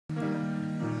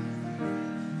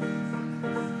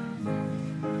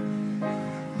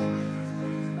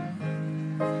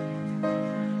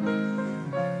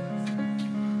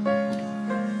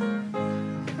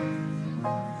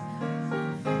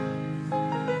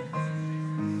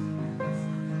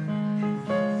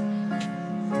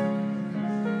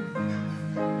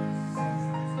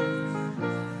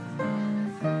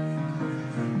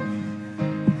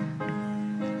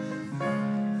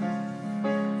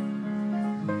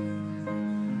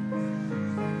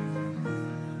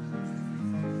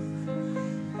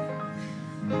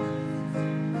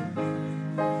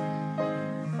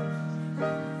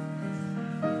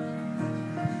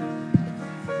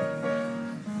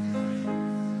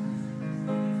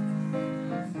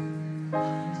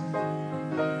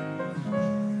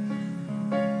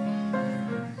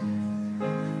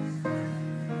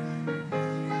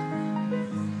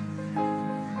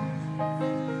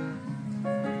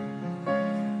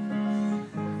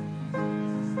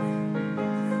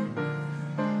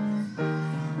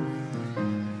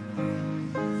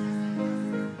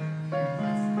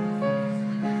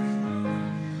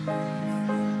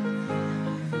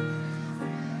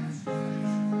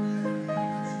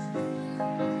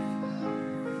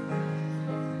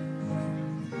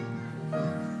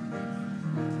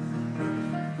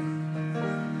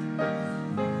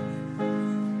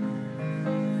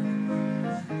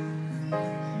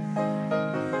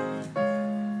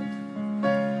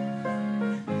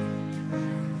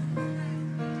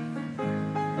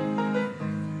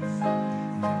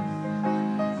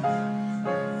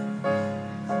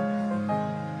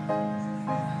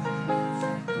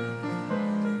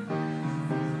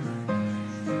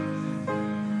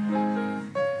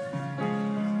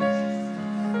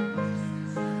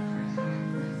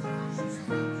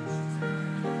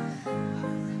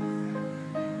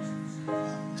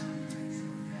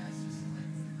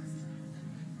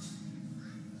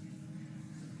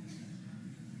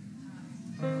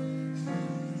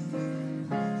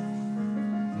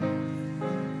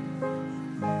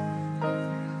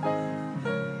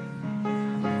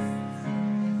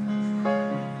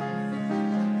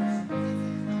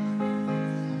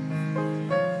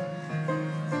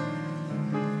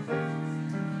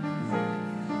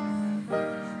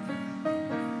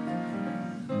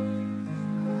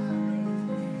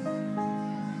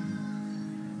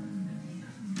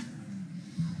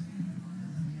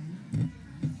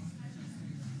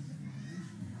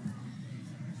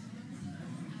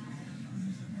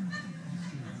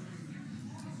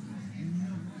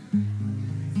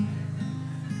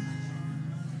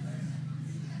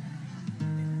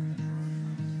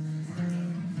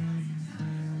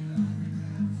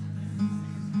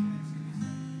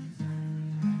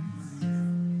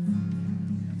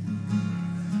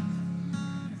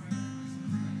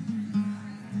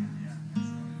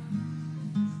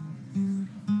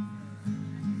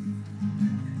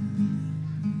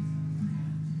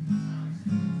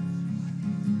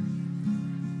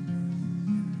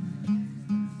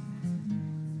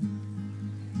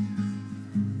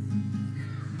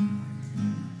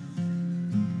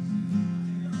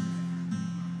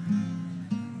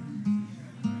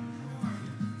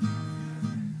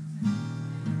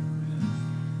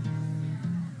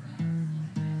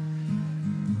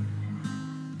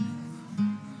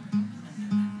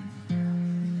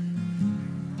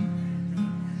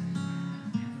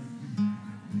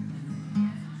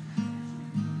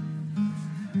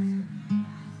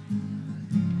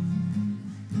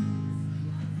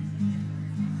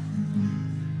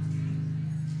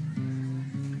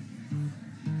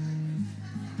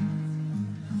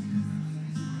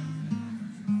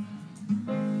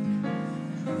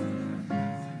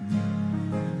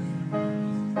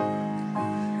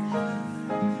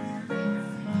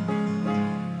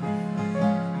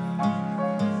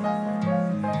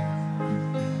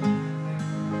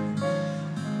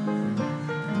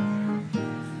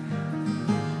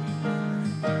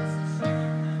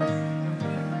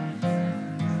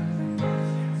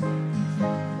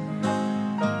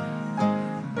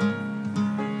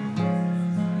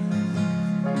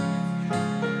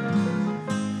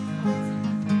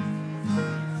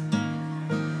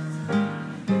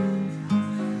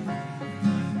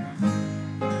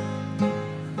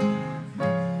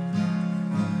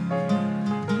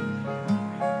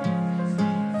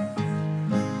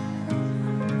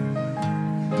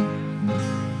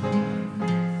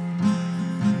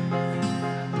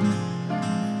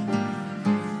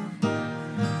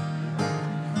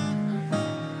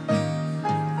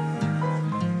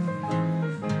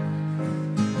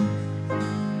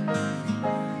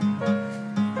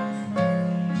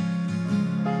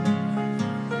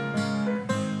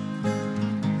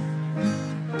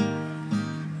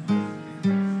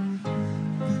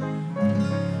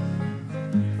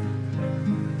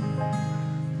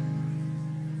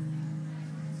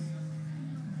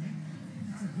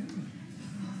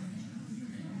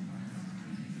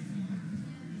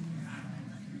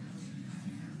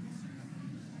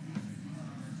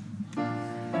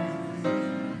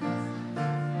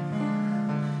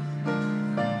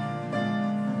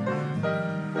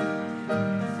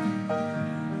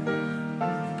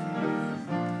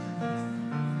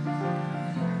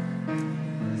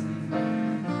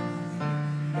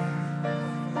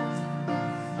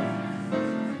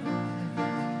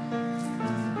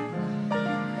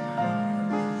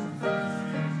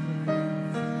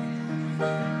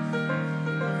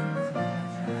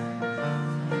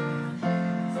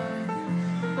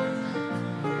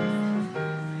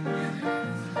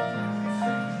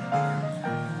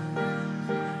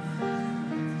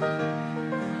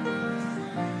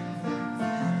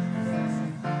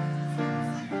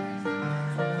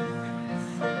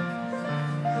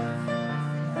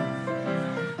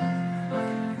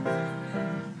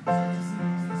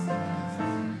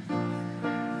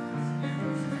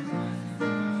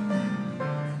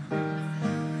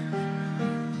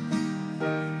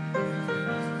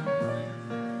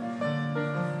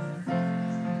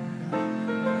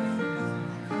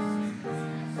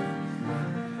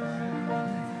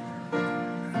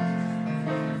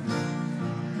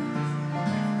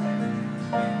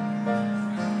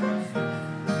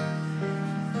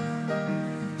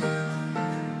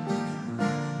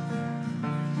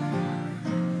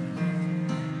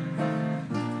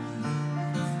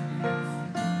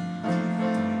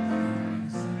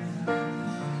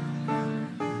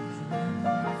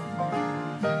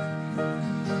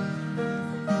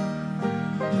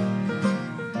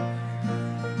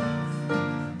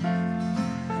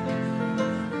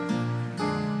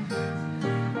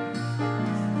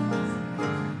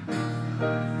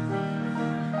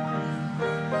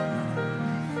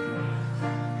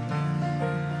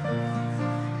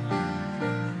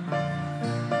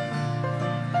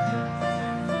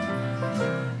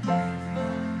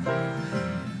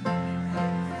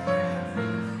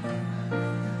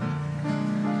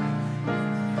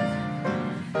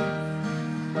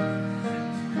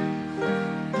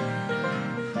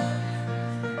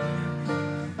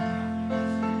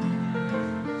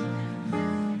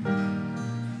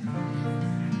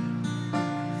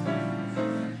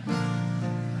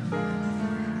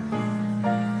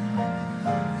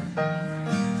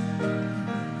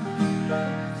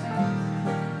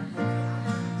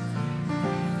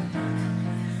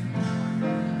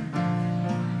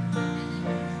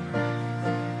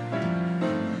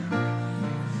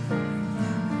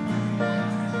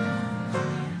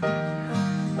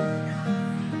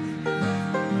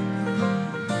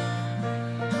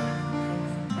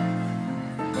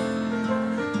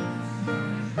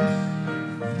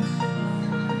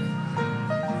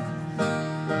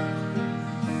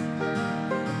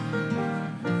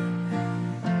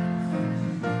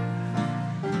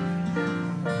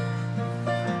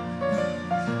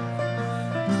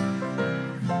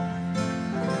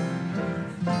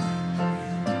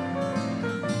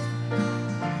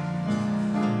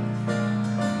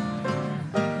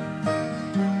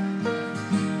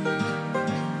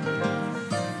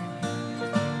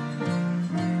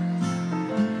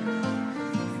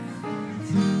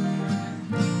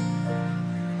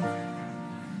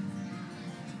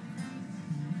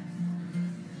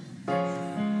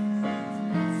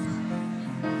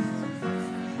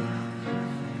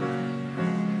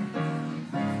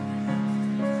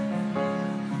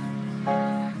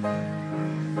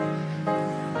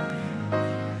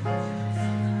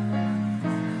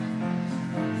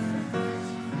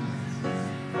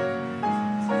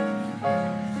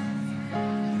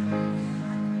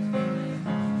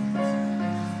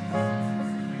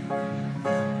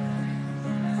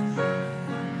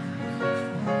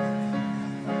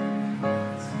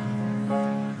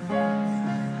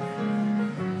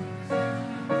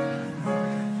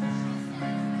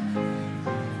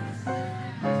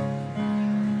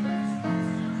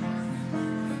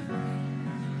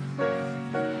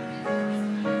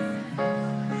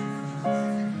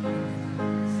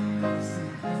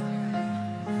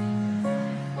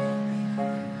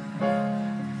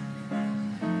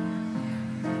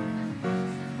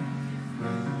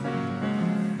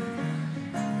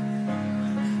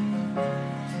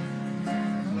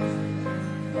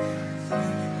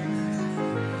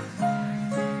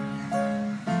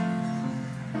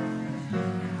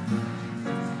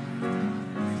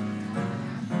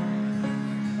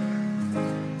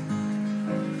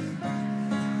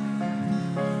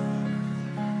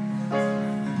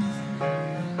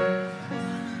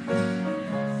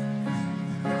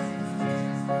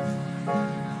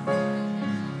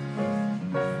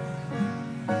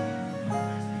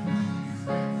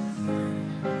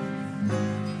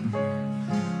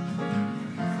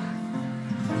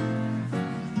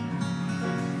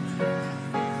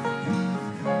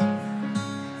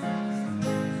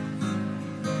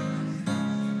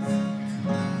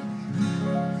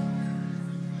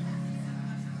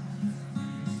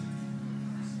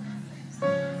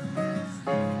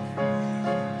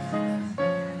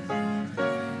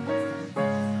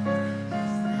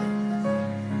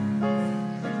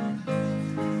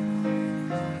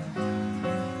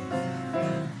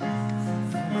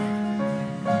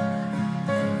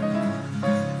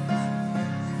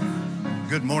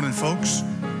Good morning, folks.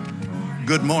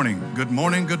 Good morning, good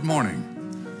morning, good morning.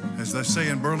 As they say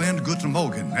in Berlin, guten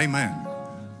Morgen. Amen.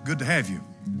 Good to have you.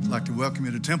 I'd like to welcome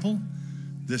you to Temple.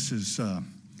 This is,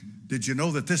 did you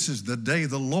know that this is the day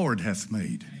the Lord hath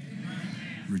made?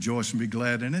 Rejoice and be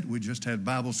glad in it. We just had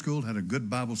Bible school, had a good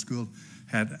Bible school,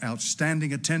 had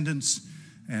outstanding attendance,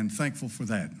 and thankful for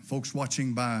that. Folks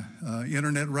watching by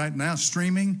internet right now,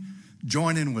 streaming,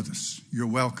 join in with us. You're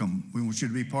welcome. We want you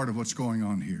to be part of what's going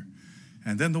on here.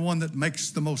 And then the one that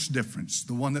makes the most difference,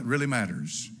 the one that really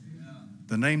matters,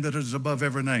 the name that is above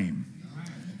every name.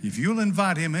 If you'll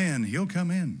invite him in, he'll come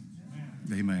in.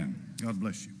 Amen. God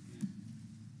bless you.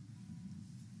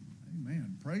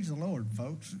 Amen. Praise the Lord,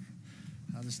 folks.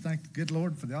 I just thank the good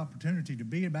Lord for the opportunity to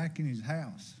be back in his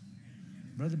house.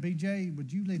 Brother BJ,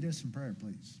 would you lead us in prayer,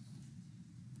 please?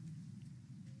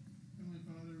 Heavenly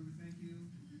Father, we thank you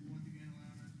for once again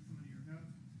allowing us to come into your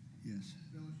house. Yes.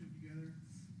 Fellowship together.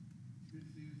 Good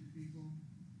to be with your people.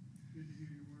 Good to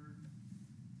hear your word.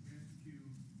 We ask that you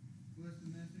bless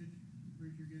the message the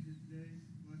preacher gives us today.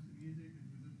 Bless the music as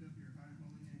we lift up your high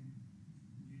holy name.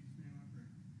 In Jesus' name I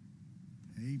pray.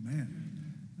 Amen.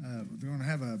 We're going to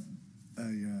have a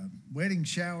wedding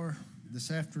shower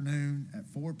this afternoon at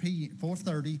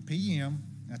 4:30 p.m.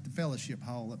 at the Fellowship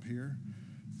Hall up here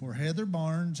for Heather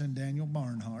Barnes and Daniel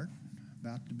Barnhart,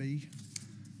 about to be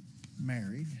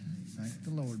married. Thank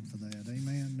the Lord for that.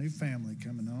 Amen. New family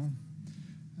coming on.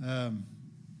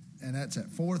 And that's at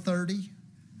 4:30.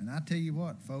 And I tell you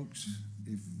what, folks,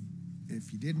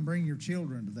 if you didn't bring your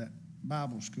children to that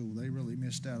Bible school, they really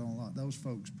missed out on a lot. Those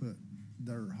folks put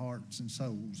their hearts and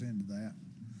souls into that.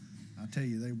 I tell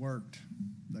you, they worked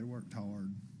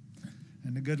hard.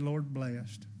 And the good Lord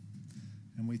blessed.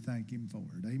 And we thank him for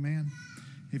it. Amen.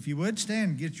 If you would stand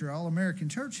and get your All-American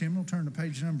Church hymnal, turn to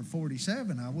page number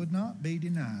 47. I would not be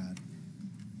denied.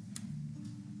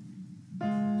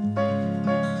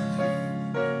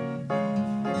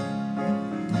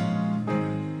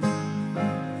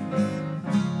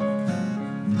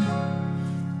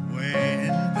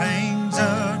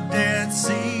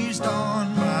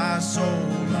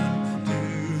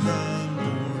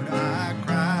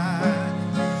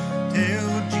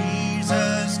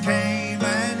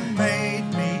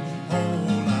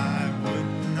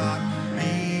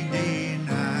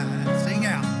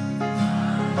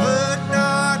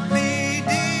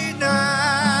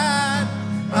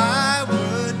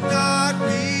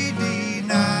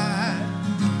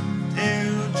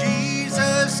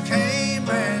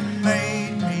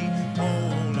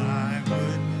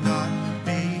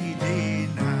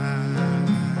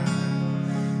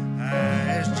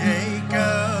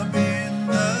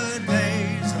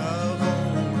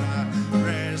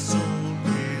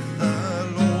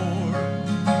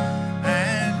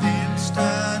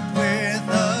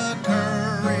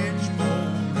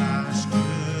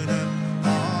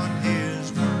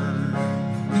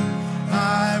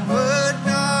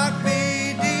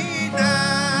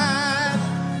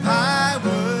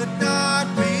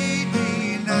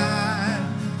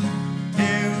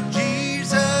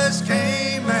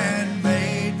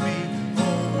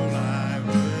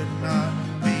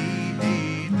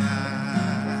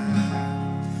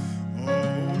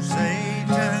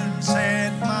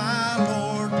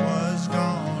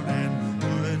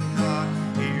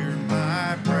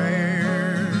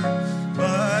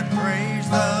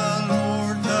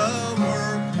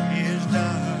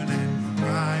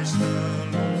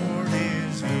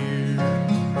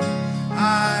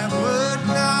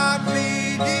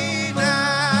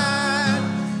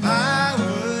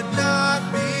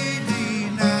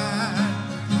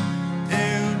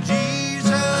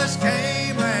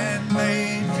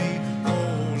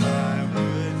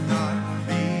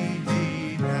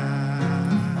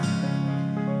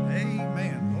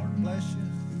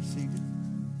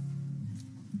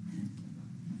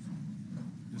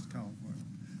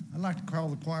 I'd like to call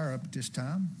the choir up at this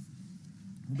time.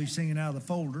 We'll be singing out of the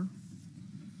folder,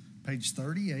 page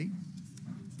 38.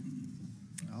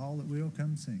 All that will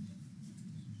come sing.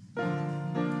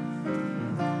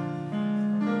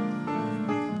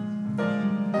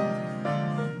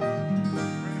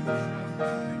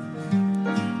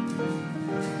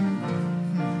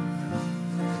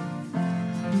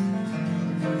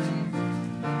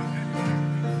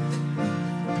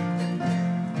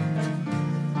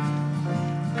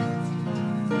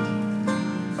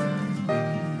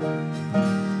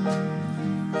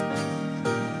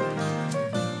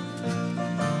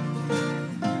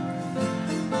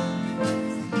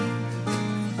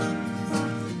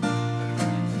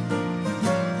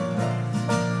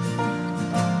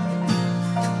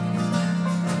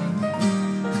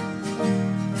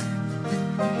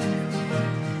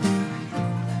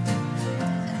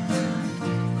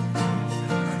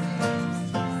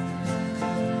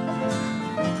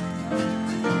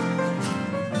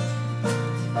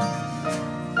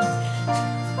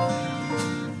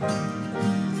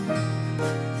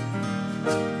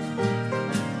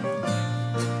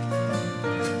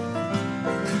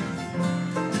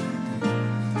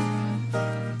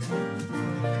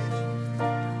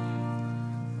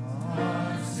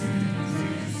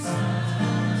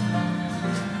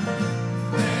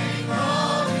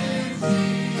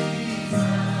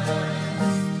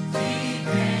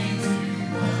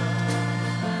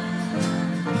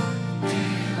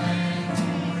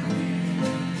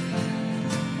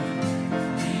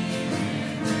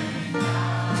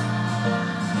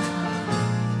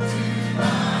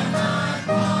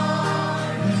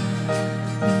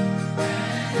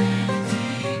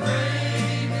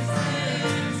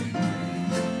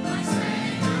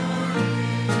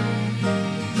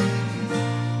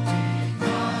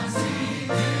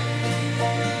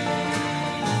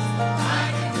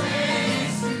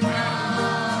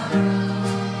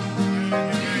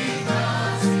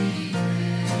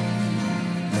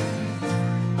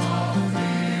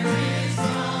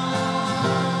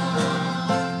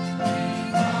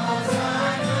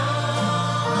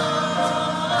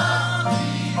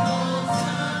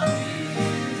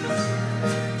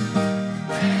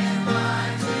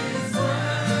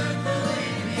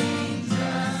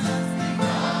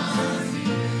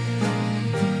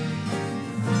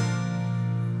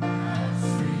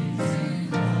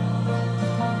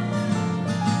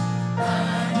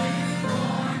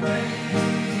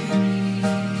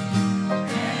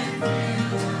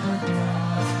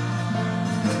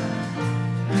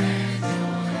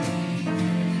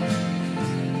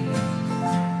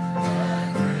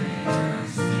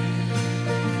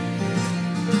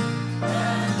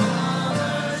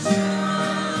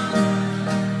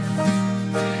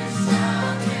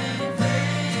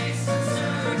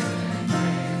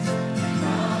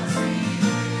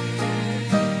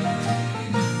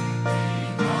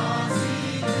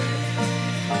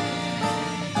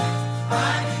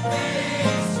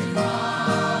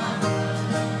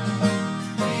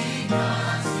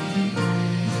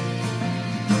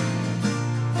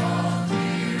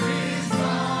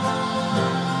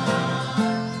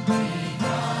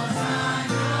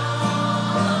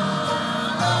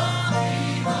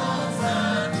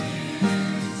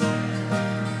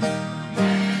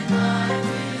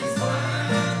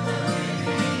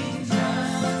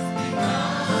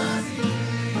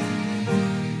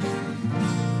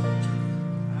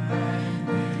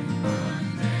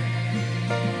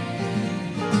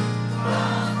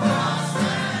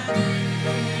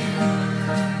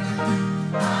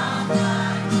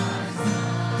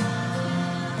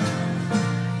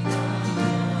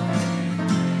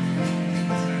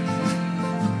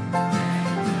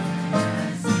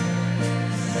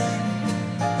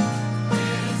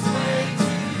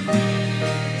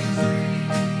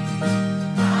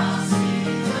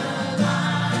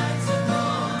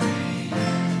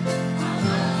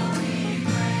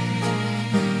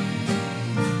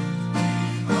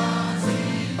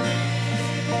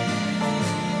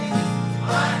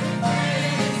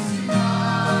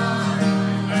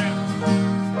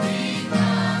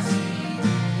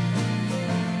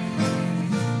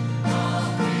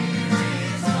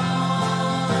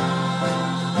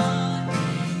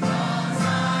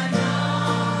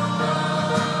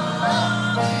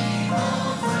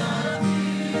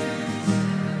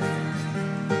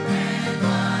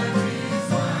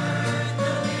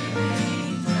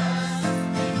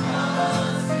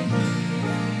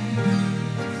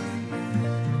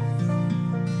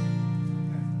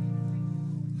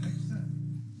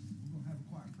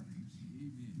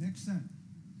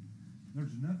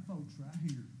 There's enough folks right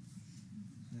here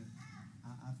that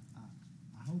I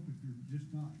hope if you're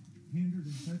just not hindered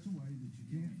in such a way that you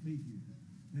can't be here,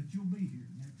 that you'll be here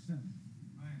next Sunday.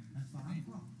 At 5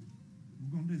 o'clock.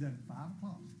 We're going to do that at 5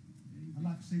 o'clock. I'd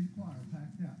like to see the choir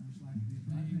packed out just like it is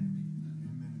right now.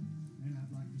 And I'd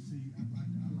like us to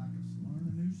learn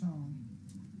a new song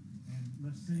and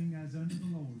let's sing as unto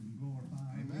the Lord and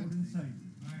glorify our Lord and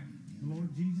Savior, the Lord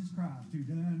Jesus Christ, who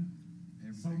done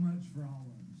so much for all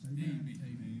of us. Amen.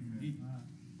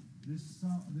 This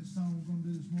song we're going to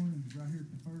do this morning is right here at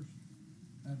the first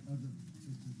of the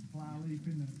fly leaf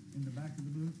in the back of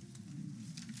the book.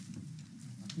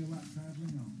 I feel like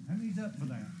traveling on. How many's up for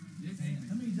that? Yes.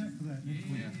 How many's up for that next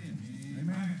week?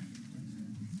 Amen.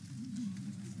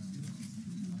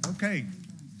 Okay,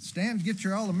 stand, get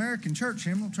your All-American Church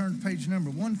hymnal, turn to page number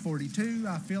 142,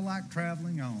 I Feel Like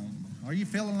Traveling On. Are you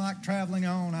feeling like traveling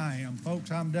on? I am.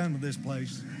 Folks, I'm done with this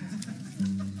place.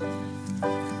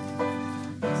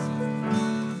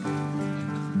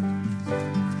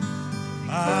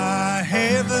 My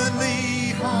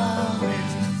heavenly home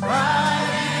is bright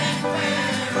and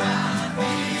fair. I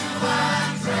feel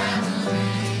like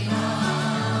traveling on.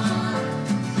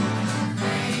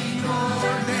 Pain or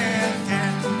death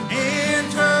can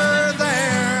enter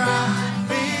there. I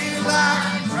feel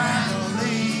like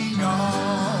traveling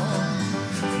on.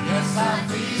 Yes, I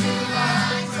feel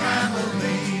like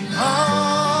traveling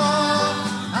on.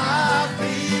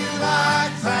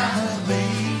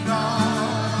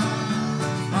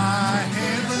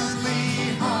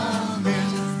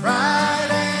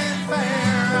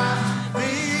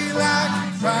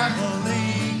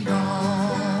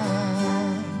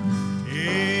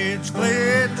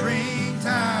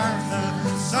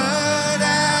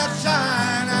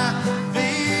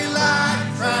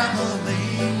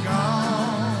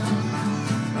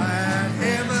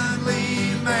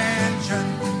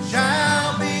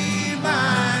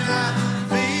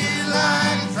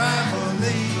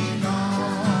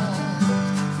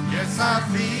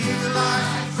 feel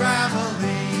like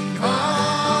traveling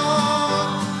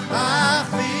on. I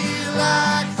feel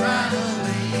like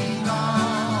traveling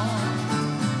on.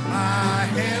 My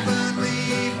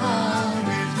heavenly home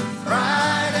is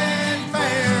bright and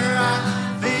fair. I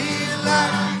feel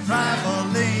like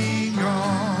traveling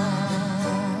on.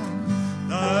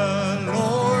 The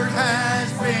Lord has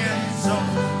been so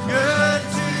good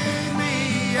to me.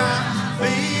 I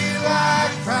feel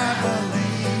like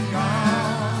traveling on.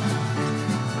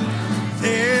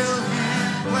 Till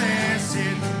His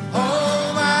blessed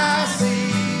home I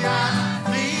see, I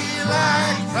feel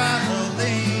like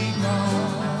traveling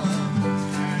on.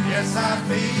 Yes, I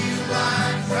feel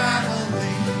like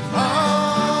traveling on.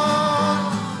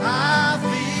 I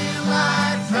feel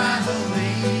like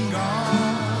traveling on.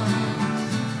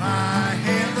 My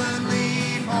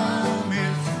heavenly home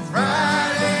is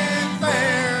bright and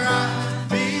fair. I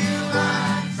feel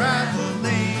like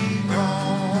traveling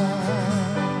on.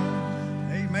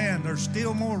 Amen. There's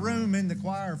still more room in the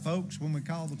choir, folks, when we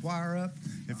call the choir up.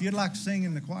 If you'd like to sing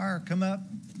in the choir, come up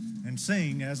and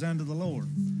sing as unto the Lord.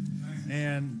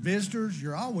 And visitors,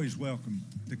 you're always welcome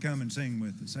to come and sing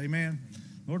with us. Amen.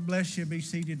 Lord bless you. Be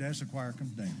seated as the choir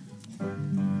comes down.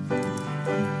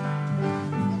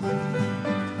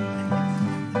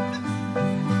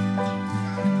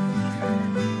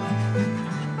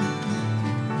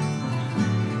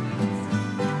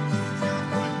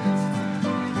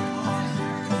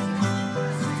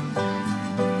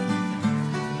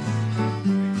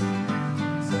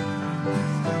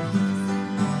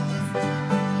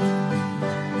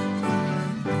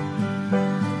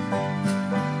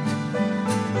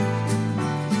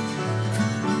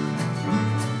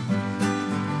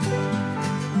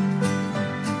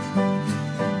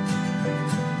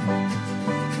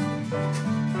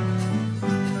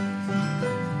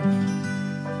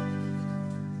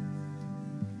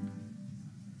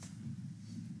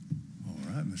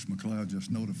 Miss McLeod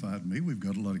just notified me we've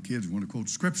got a lot of kids who want to quote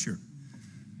Scripture.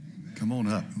 Come on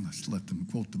up and let's let them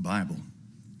quote the Bible.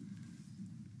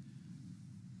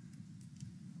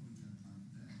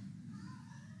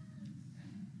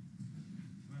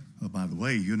 By the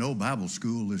way, you know Bible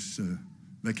school is,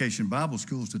 Vacation Bible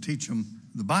School is to teach them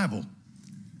the Bible.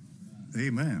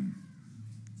 Amen.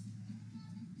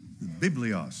 The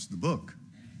Biblios, the book.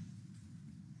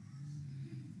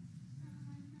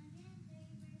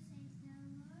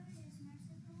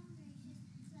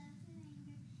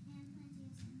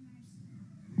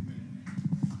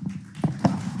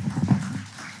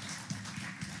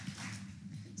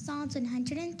 Psalms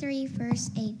 103, verse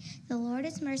 8. The Lord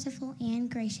is merciful and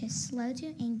gracious, slow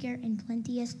to anger, and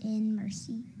plenteous in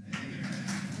mercy.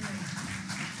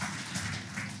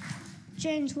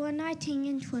 James 1:19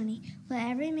 and 20. Let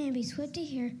every man be swift to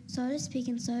hear, slow to speak,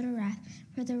 and slow to wrath.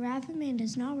 For the wrath of man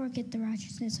does not work at the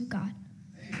righteousness of God.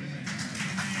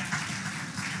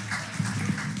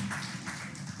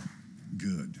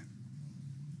 Good.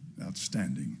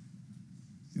 Outstanding.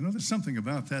 You know, there's something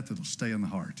about that that'll stay in the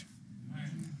heart.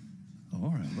 All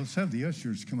right, let's have the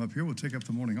ushers come up here. We'll take up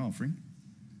the morning offering.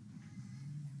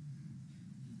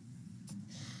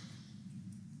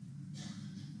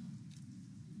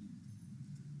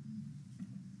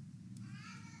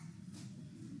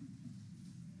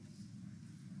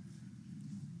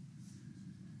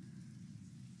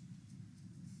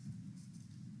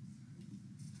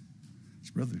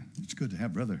 It's good to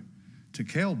have Brother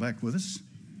Tikel back with us.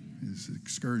 His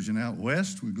excursion out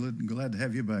west. We're glad to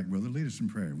have you back, brother. Lead us in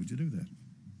prayer. Would you do that?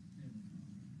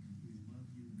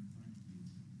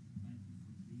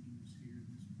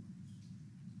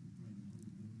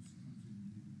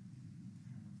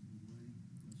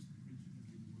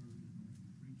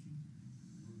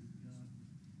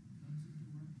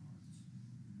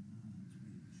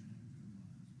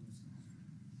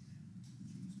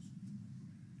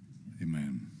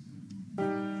 Amen.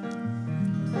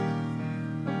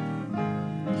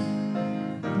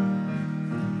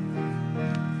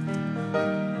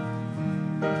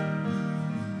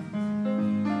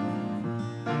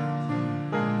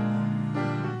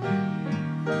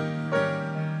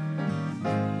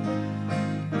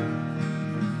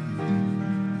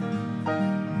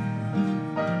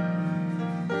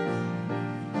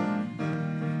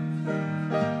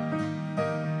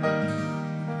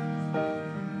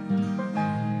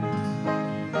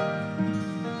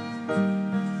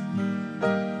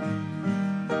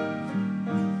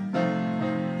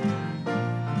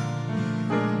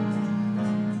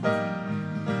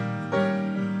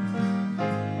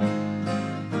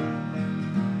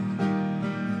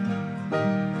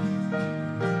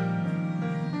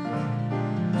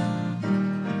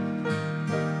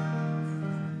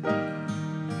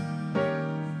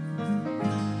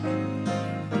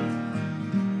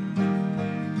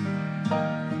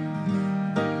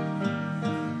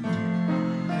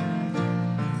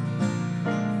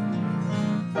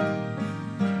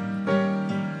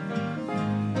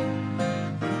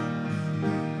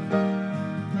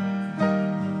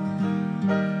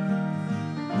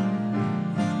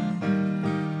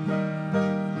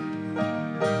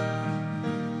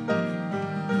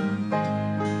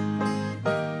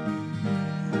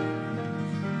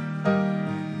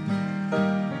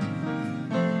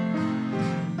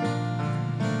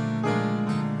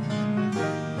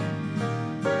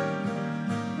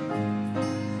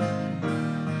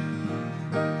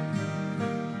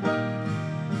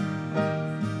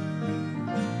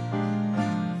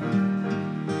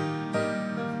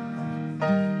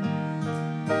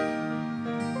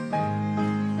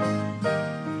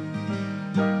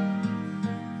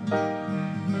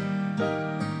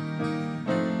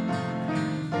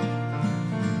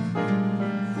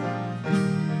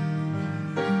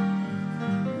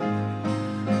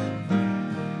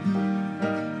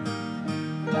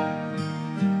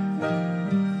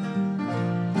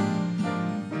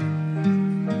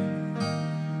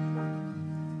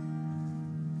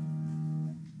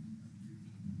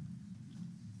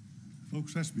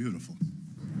 folks, that's beautiful.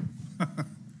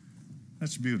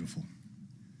 That's beautiful.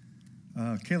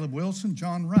 Caleb Wilson,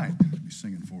 John Wright will be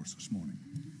singing for us this morning.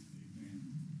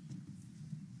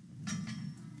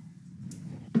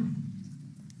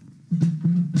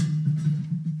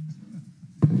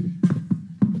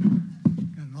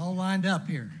 Got it all lined up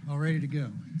here, all ready to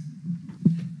go.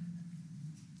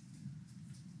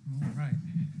 All right.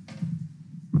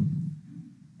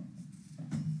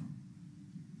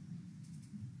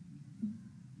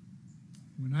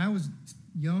 When I was a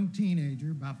young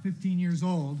teenager, about 15 years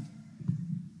old,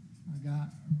 I got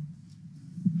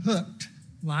hooked,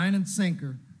 line and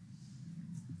sinker,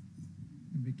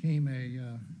 and became a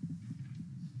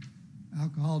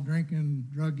alcohol drinking,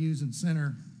 drug using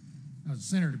sinner. I was a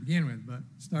sinner to begin with, but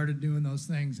started doing those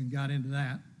things and got into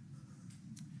that.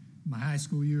 My high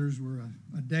school years were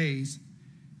a daze,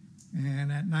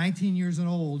 and at 19 years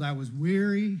old, I was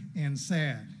weary and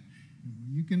sad.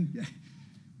 You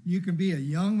can be a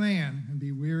young man and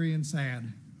be weary and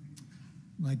sad,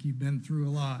 like you've been through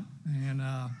a lot. And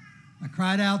I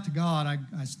cried out to God.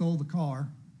 I stole the car,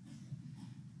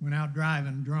 went out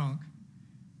driving drunk,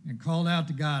 and called out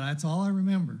to God. That's all I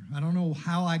remember. I don't know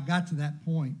how I got to that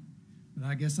point, but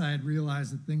I guess I had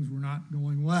realized that things were not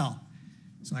going well.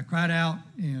 So I cried out,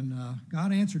 and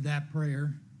God answered that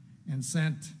prayer and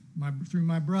sent, through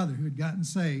my brother who had gotten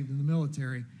saved in the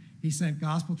military, he sent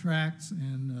gospel tracts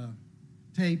and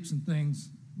tapes and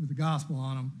things with the gospel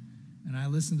on them, and I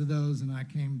listened to those, and I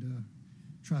came to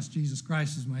trust Jesus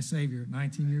Christ as my Savior at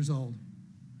 19 years old.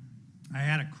 I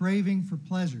had a craving for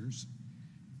pleasures,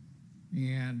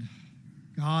 and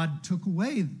God took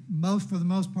away, for the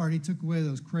most part, he took away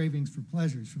those cravings for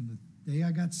pleasures. From the day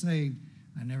I got saved,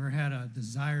 I never had a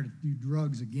desire to do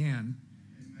drugs again.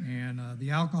 Amen. And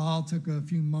the alcohol took a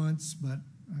few months, but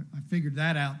I figured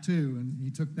that out too, and he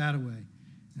took that away.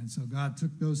 And so God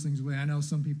took those things away. I know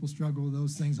some people struggle with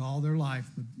those things all their life,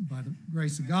 but by the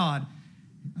grace of God,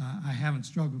 I haven't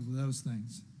struggled with those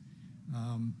things.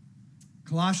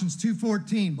 Colossians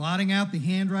 2:14, blotting out the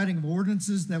handwriting of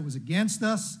ordinances that was against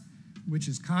us, which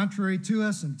is contrary to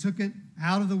us, and took it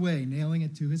out of the way, nailing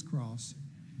it to his cross.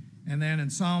 And then in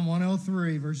Psalm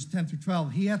 103, verses 10 through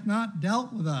 12, he hath not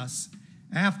dealt with us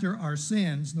after our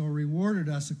sins, nor rewarded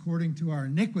us according to our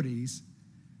iniquities.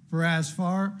 For as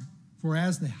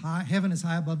the heaven is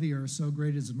high above the earth, so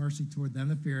great is his mercy toward them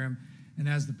that fear him. And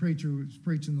as the preacher was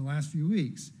preaching the last few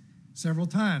weeks, several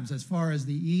times, as far as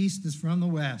the east is from the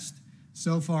west,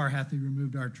 so far hath he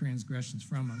removed our transgressions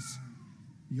from us.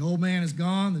 The old man is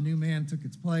gone, the new man took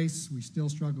its place. We still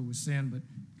struggle with sin, but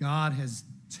God has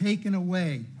taken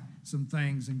away some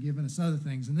things and given us other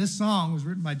things. And this song was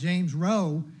written by James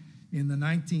Rowe in the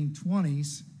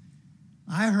 1920s.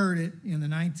 I heard it in the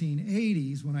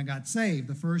 1980s when I got saved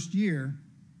the first year,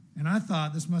 and I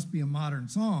thought this must be a modern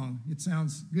song. It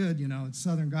sounds good, you know, it's a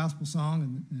Southern gospel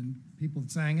song, and people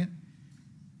that sang it.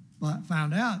 But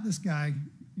found out this guy,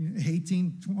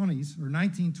 1820s or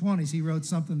 1920s, he wrote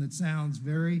something that sounds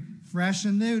very fresh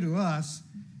and new to us,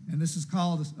 and this is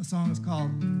called, a song is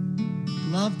called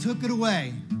Love Took It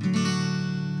Away.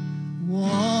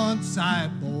 Once I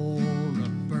bore a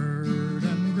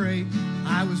burden great,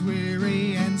 I was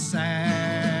weary and sad,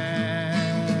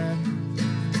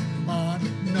 but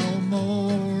no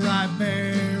more I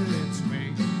bear its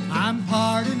weight. I'm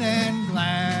pardoned and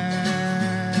glad.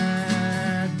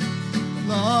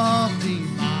 Love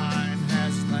divine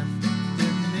has left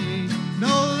in me,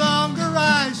 no longer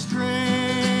I stray.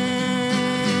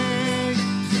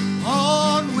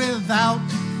 On without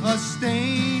a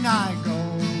stain I go,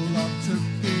 love took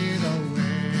it away.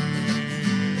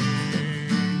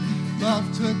 Love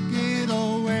took it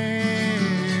away.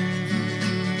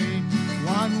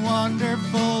 One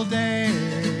wonderful day,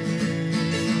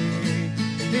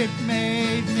 it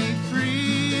made me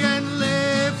free and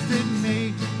lifted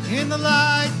me in the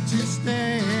light to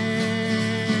stay.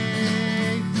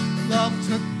 Love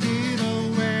took it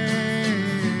away.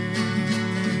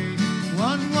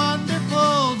 One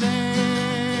wonderful day,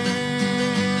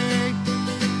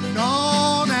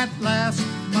 gone at last,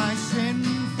 my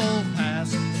sinful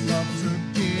past. Love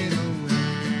took it away.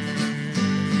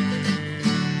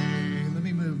 Let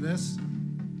me move this.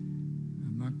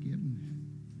 I'm not getting.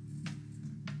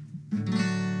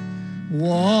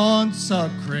 Once a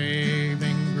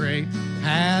craving great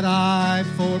had I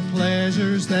for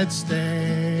pleasures that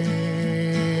stain.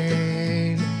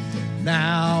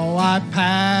 Now I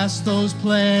pass those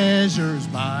pleasures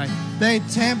by, they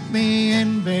tempt me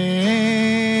in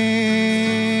vain.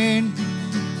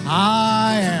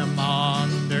 I am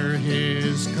under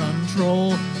his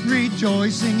control,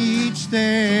 rejoicing each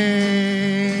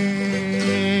day.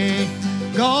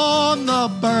 Gone the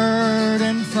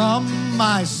burden from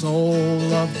my soul,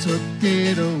 love took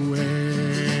it away.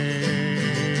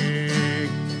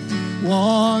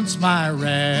 Once my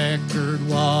record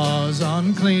was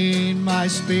unclean, my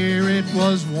spirit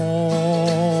was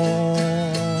worn.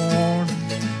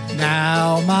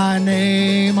 Now my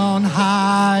name on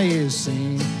high is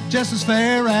seen, just as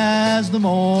fair as the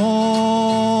morn.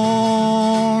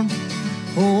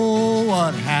 Oh,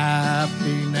 what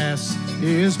happiness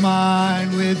is mine,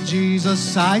 with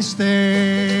Jesus I stay.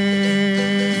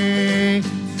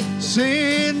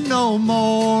 Sin no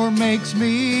more makes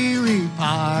me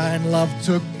repine, love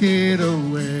took it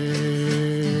away.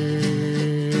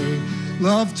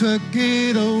 Love took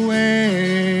it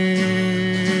away.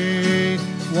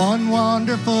 One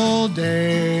wonderful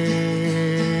day,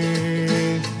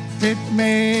 it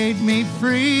made me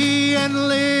free and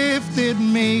lifted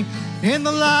me in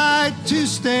the light to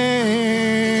stay.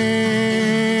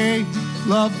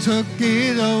 Love took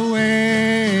it away.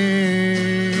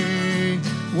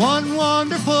 One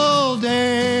wonderful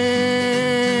day,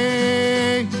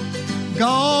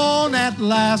 gone at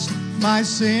last, my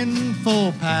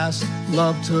sinful past,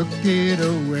 love took it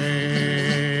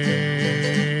away.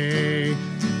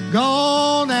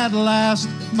 Gone at last,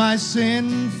 my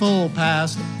sinful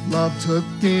past, love took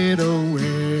it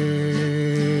away.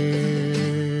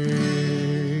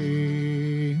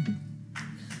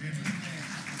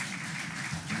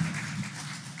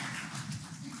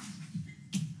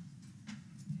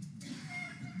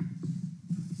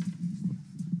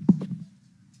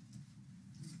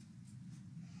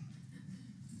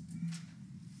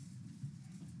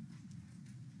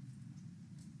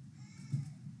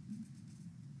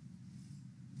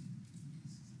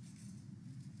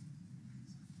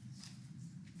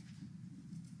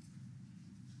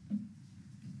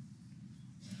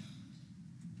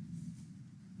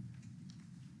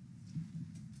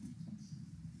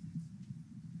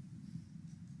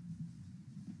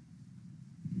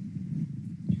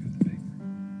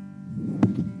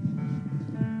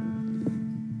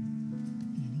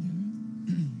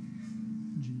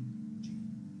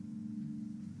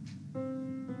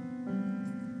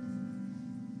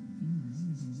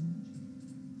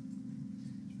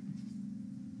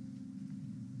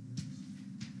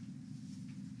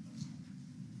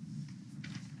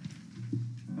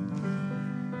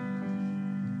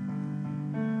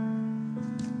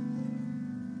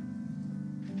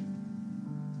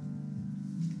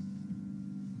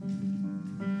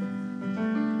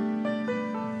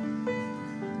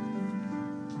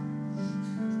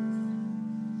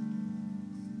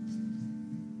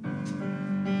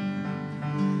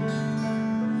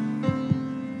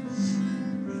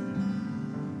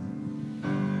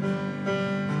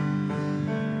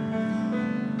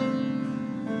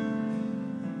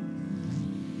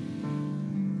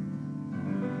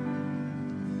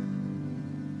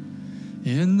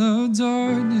 In the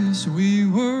darkness we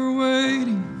were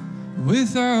waiting,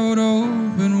 without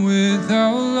hope and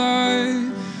without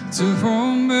light, till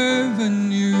from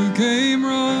heaven you came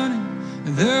running,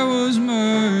 and there was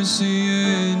mercy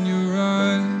in your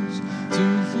eyes,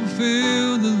 to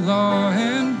fulfill the law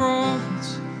and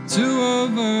prophets. To a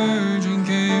virgin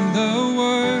came the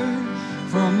word,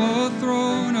 from a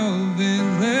throne of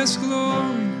endless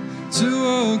glory, to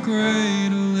a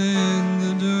cradle in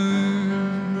the dirt.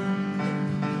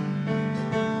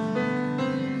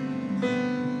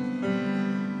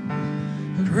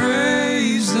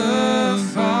 Praise the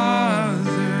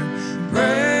Father,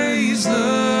 praise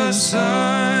the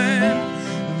Son,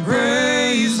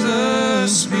 praise the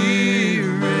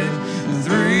Spirit,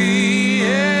 three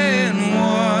in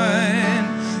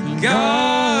one.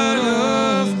 God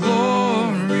of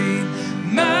glory,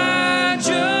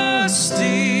 majesty,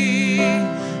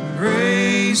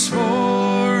 praise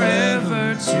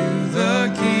forever to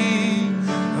the King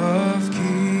of Kings.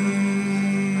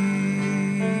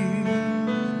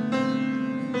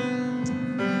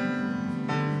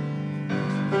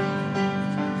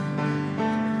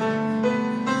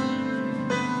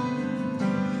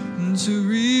 To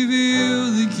reveal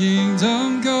the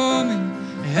kingdom coming,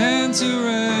 and to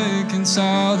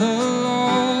reconcile the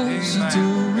lost, to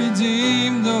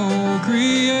redeem the whole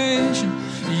creation.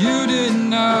 You did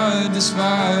not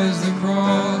despise the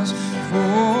cross,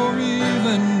 for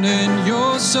even in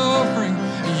your suffering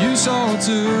you saw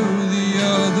to the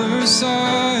other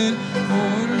side.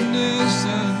 For an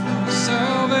instant for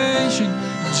salvation,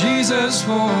 Jesus,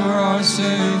 for our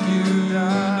sake you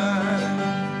died.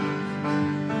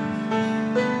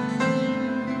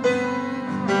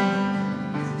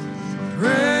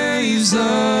 Praise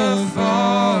the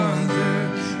Father,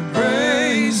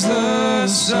 praise the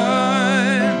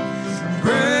Son,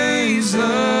 praise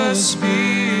the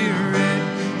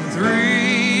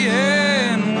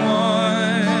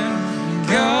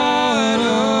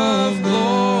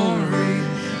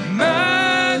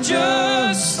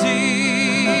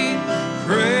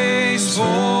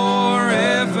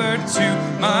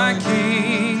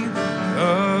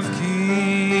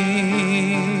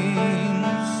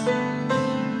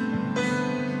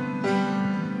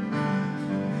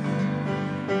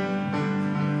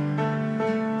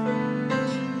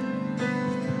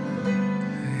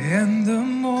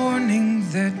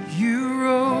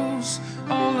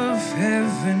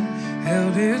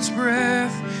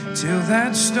till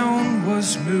that stone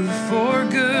was moved for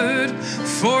good.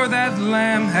 For that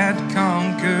Lamb had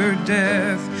conquered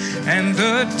death, and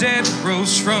the dead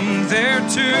rose from their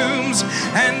tombs,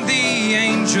 and the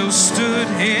angels stood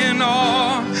in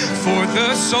awe. For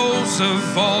the souls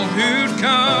of all who'd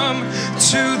come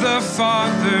to the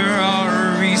Father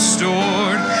are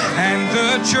restored, and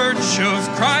the church of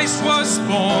Christ was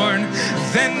born.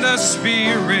 Then the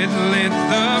Spirit lit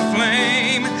the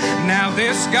flame. Now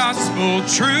this gospel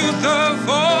truth of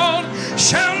old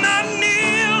shall not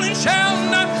kneel and shall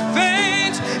not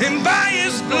faint, and by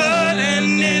His blood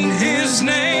and in His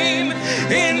name,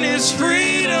 in His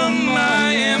freedom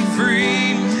I am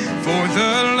free. For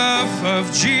the love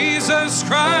of Jesus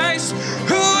Christ,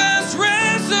 who has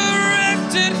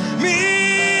resurrected me.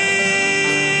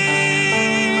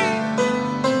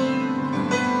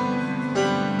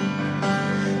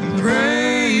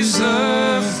 Praise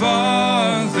the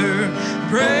Father,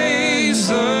 praise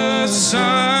the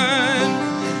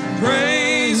Son,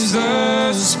 praise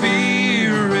the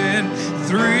Spirit,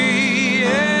 three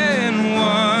in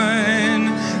one.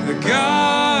 The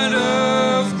God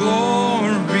of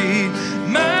glory,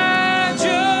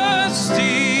 majesty,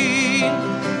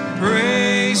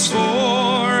 praise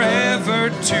forever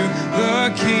to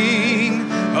the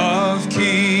King of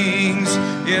kings.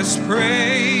 Yes,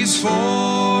 praise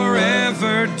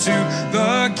forever to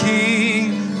the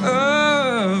King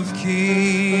of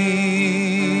kings.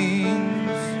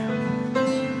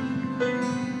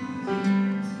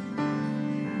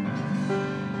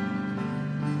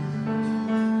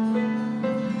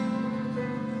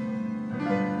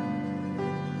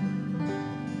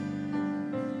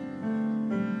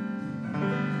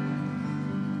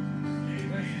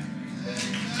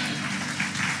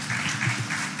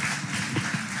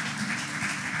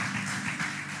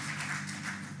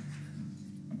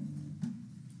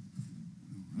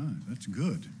 That's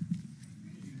good.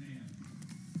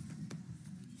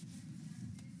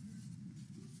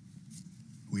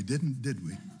 We didn't, did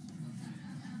we?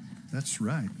 That's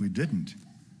right, we didn't.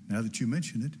 Now that you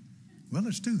mention it, well,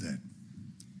 let's do that.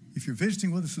 If you're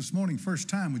visiting with us this morning, first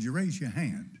time, would you raise your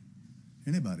hand?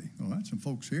 Anybody? All right, some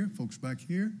folks here, folks back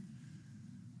here.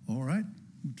 All right,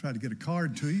 we'll try to get a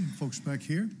card to you, folks back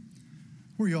here.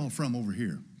 Where are you all from over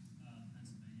here?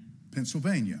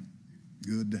 Pennsylvania.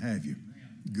 Good to have you.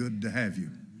 Good to have you.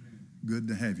 Good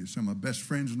to have you. Some of my best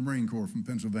friends in the Marine Corps from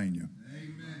Pennsylvania.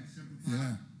 Amen.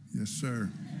 Yeah. Yes, sir.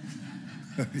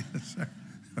 Yes, sir.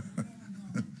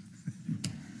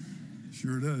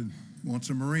 Sure does. Once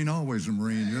a Marine, always a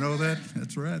Marine. You know that?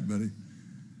 That's right, buddy.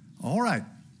 All right.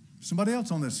 Somebody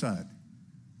else on this side.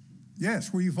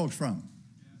 Yes, where are you folks from?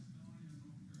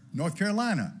 North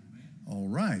Carolina. All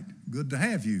right. Good to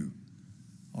have you.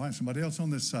 All right, somebody else on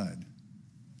this side.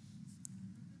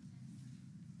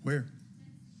 Where?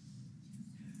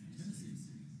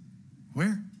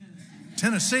 Where?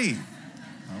 Tennessee.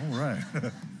 All right.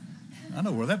 I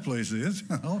know where that place is.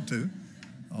 I ought to.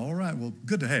 All right. Well,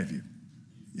 good to have you.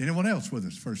 Anyone else with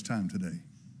us first time today?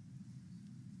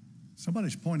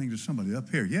 Somebody's pointing to somebody up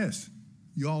here. Yes.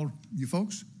 You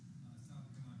folks?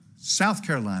 South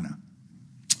Carolina.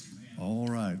 All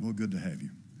right. Well, good to have you.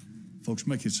 Folks,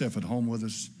 make yourself at home with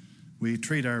us. We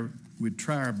try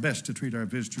our best to treat our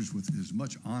visitors with as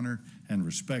much honor and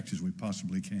respect as we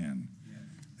possibly can.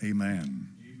 Yes. Amen.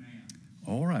 Amen.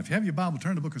 All right. If you have your Bible,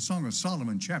 turn to the book of Song of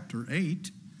Solomon, chapter 8,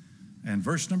 and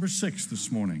verse number 6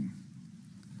 this morning.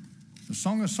 The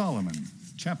Song of Solomon,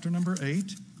 chapter number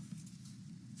 8.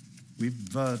 We've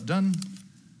done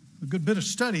a good bit of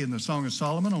study in the Song of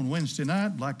Solomon on Wednesday night.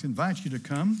 I'd like to invite you to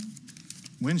come.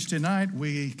 Wednesday night,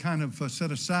 we kind of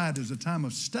set aside as a time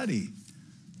of study,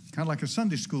 kind of like a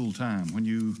Sunday school time when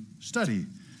you study.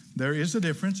 There is a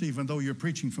difference, even though you're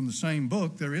preaching from the same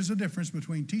book, there is a difference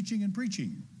between teaching and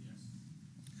preaching.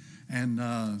 Yes.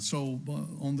 And so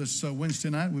on this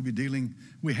Wednesday night,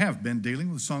 we have been dealing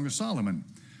with the Song of Solomon.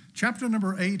 Chapter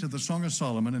number 8 of the Song of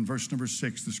Solomon, in verse number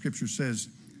 6, the scripture says,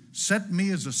 "Set me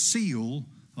as a seal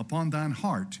upon thine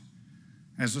heart,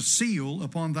 as a seal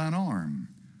upon thine arm.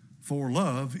 For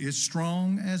love is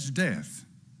strong as death."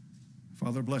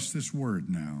 Father, bless this word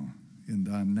now. In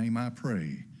thy name I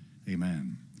pray.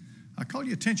 Amen. I call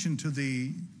your attention to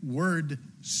the word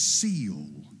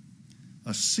seal.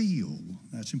 A seal.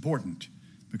 That's important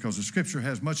because the scripture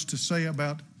has much to say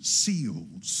about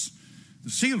seals. The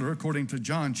sealer, according to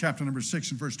John chapter number 6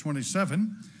 and verse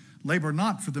 27, labor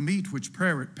not for the meat which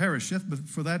perisheth, but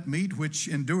for that meat which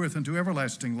endureth unto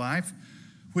everlasting life,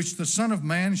 which the Son of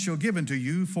Man shall give unto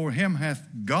you, for him hath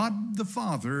God the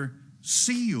Father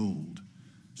sealed.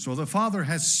 So the Father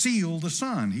has sealed the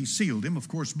Son. He sealed him, of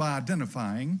course, by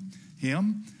identifying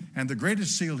him And the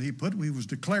greatest seal he put, he was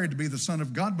declared to be the Son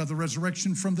of God by the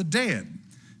resurrection from the dead.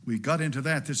 We got into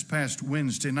that this past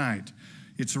Wednesday night.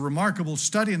 It's a remarkable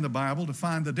study in the Bible to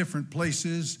find the different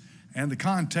places and the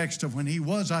context of when he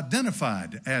was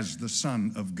identified as the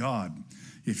Son of God.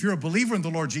 If you're a believer in the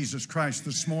Lord Jesus Christ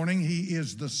this morning, he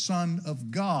is the Son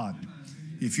of God.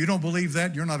 If you don't believe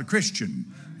that, you're not a Christian.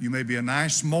 You may be a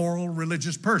nice, moral,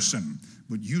 religious person,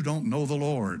 but you don't know the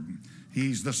Lord.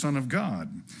 He's the Son of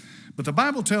God. But the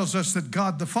Bible tells us that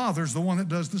God the Father is the one that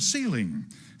does the sealing.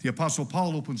 The Apostle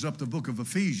Paul opens up the book of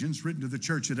Ephesians, written to the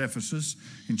church at Ephesus,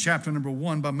 in chapter number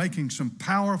 1, by making some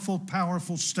powerful,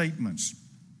 powerful statements.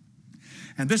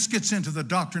 And this gets into the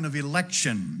doctrine of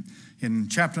election. In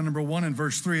chapter number 1 and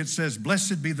verse 3, it says,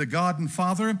 "Blessed be the God and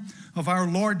Father of our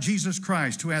Lord Jesus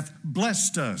Christ, who hath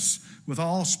blessed us with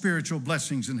all spiritual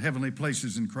blessings in heavenly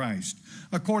places in Christ,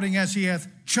 according as he hath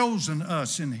chosen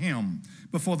us in him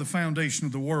before the foundation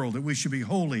of the world, that we should be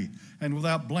holy and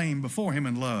without blame before him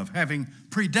in love, having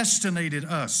predestinated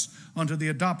us unto the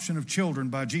adoption of children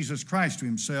by Jesus Christ to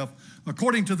himself,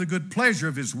 according to the good pleasure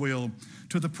of his will,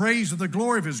 to the praise of the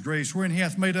glory of his grace, wherein he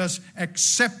hath made us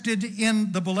accepted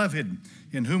in the beloved,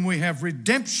 in whom we have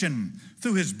redemption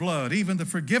through his blood, even the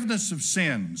forgiveness of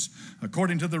sins,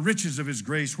 according to the riches of his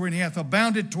grace, wherein he hath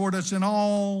abounded toward us in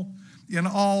all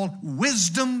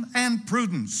wisdom and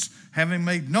prudence, having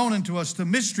made known unto us the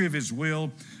mystery of his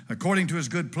will, according to his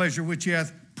good pleasure, which he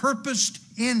hath purposed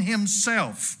in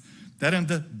himself, that in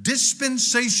the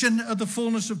dispensation of the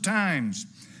fullness of times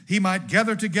he might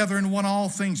gather together in one all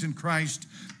things in Christ,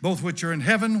 both which are in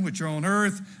heaven, which are on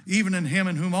earth, even in him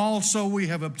in whom also we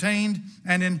have obtained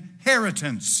an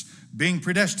inheritance, being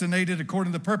predestinated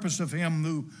according to the purpose of him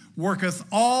who worketh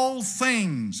all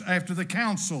things after the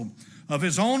counsel of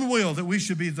his own will, that we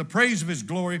should be the praise of his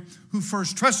glory, who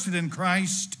first trusted in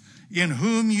Christ, in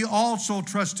whom ye also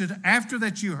trusted, after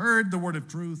that you heard the word of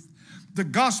truth, the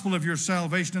gospel of your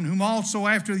salvation, in whom also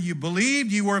after you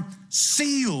believed, you were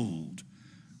sealed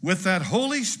with that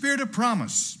Holy Spirit of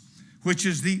promise, which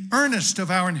is the earnest of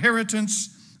our inheritance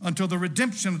until the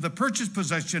redemption of the purchased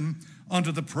possession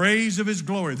unto the praise of his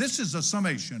glory. This is a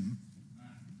summation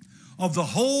of the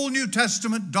whole New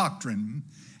Testament doctrine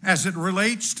as it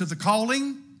relates to the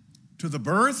calling, to the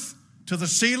birth, to the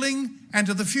sealing, and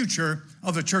to the future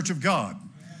of the church of God.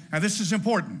 And this is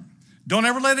important. Don't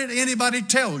ever let anybody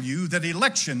tell you that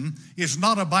election is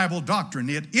not a Bible doctrine.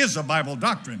 It is a Bible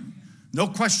doctrine. No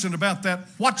question about that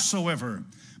whatsoever.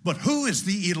 But who is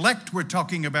the elect we're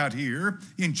talking about here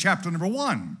in chapter number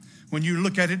 1? When you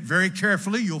look at it very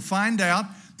carefully, you'll find out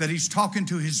that he's talking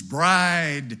to his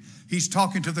bride. He's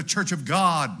talking to the church of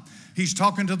God. He's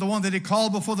talking to the one that he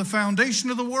called before the foundation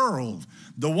of the world.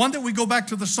 The one that we go back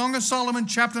to the Song of Solomon,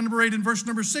 chapter number 8 and verse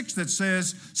number 6, that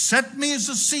says, "Set me as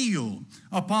a seal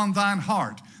upon thine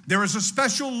heart." There is a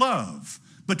special love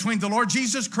between the Lord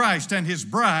Jesus Christ and his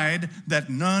bride that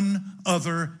none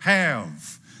other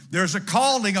have. There's a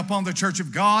calling upon the church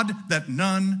of God that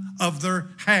none other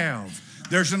have.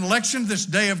 There's an election this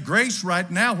day of grace right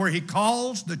now where he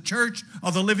calls the church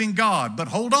of the living God. But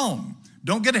hold on,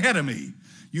 don't get ahead of me.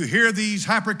 You hear these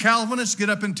hyper-Calvinists get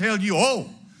up and tell you, "Oh,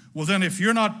 well then if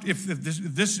you're not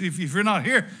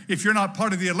here, if you're not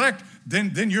part of the elect,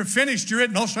 then you're finished. You're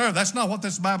it." No, sir, that's not what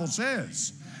this Bible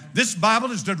says. This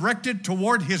Bible is directed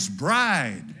toward his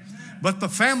bride. But the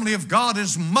family of God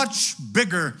is much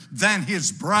bigger than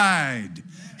his bride.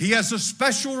 He has a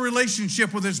special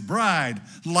relationship with his bride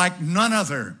like none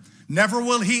other. Never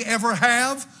will he ever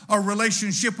have a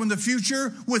relationship in the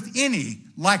future with any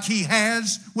like he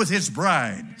has with his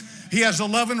bride. He has a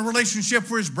loving relationship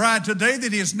for his bride today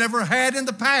that he has never had in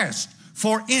the past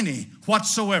for any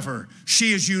whatsoever.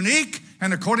 She is unique,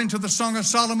 and according to the Song of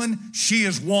Solomon, she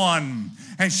is one,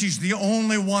 and she's the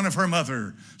only one of her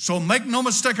mother. So make no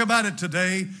mistake about it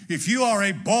today. If you are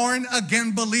a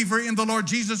born-again believer in the Lord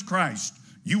Jesus Christ,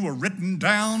 you were written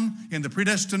down in the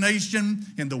predestination,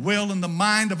 in the will and the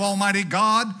mind of Almighty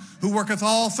God, who worketh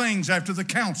all things after the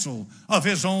counsel of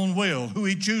his own will. Who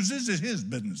he chooses is his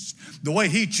business. The way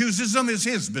he chooses them is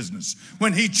his business.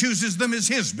 When he chooses them is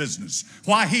his business.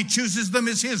 Why he chooses them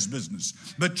is his business.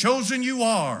 But chosen you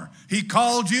are. He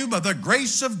called you by the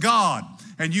grace of God.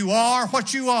 And you are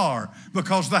what you are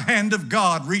because the hand of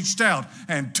God reached out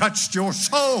and touched your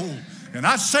soul. And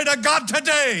I say to God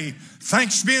today,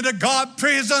 thanks be to God for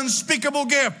his unspeakable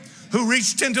gift, who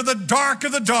reached into the dark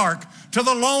of the dark, to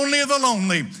the lonely of the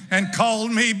lonely, and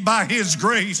called me by his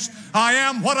grace. I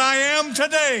am what I am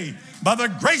today by the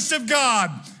grace of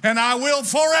God, and I will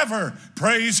forever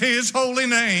praise his holy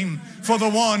name for the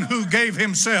one who gave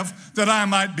himself that I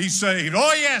might be saved.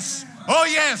 Oh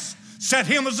yes, set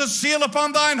him as a seal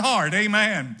upon thine heart.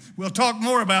 Amen. We'll talk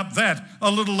more about that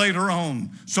a little later on.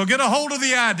 So get a hold of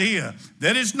the idea.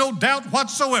 There is no doubt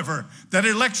whatsoever that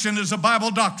election is a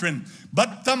Bible doctrine,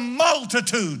 but the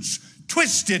multitudes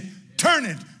twist it, turn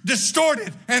it, distort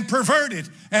it, and pervert it,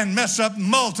 and mess up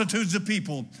multitudes of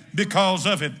people because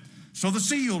of it. So the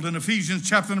sealed in Ephesians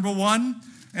chapter number 1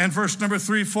 and verse number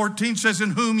 3:14 says,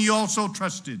 in whom you also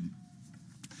trusted.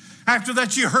 After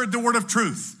that you heard the word of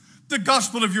truth, the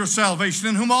gospel of your salvation,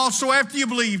 in whom also after you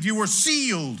believed you were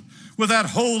sealed with that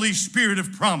Holy Spirit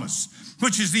of promise,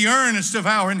 which is the earnest of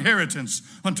our inheritance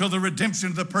until the redemption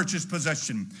of the purchased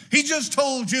possession. He just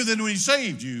told you that when he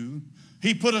saved you,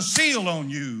 he put a seal on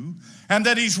you, and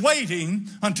that he's waiting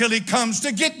until he comes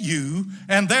to get you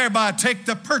and thereby take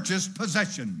the purchased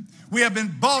possession. We have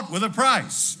been bought with a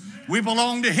price. We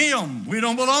belong to him. We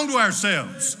don't belong to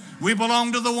ourselves. We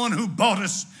belong to the one who bought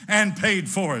us and paid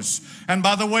for us. And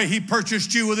by the way, he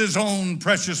purchased you with his own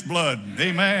precious blood.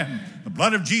 Amen. The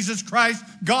blood of Jesus Christ,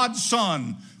 God's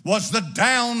Son, was the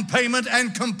down payment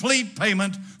and complete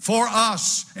payment for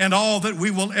us and all that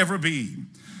we will ever be.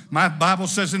 My Bible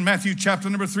says in Matthew chapter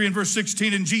number 3 and verse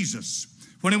 16, and Jesus,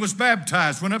 when he was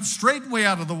baptized, went up straightway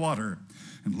out of the water.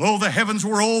 And lo, the heavens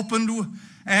were opened,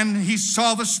 and he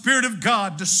saw the Spirit of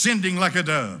God descending like a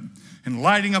dove and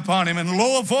lighting upon him. And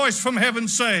lo, a voice from heaven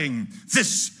saying,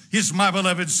 this is my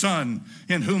beloved Son,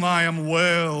 in whom I am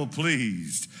well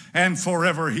pleased. And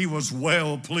forever he was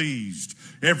well pleased.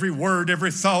 Every word,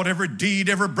 every thought, every deed,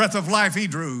 every breath of life he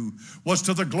drew was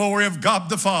to the glory of God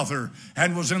the Father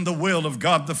and was in the will of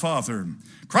God the Father.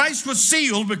 Christ was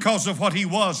sealed because of what he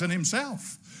was in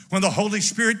himself. When the Holy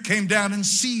Spirit came down and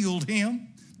sealed him,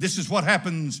 this is what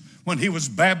happens when he was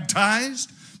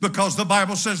baptized, because the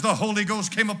Bible says the Holy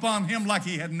Ghost came upon him like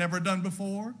he had never done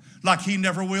before, like he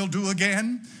never will do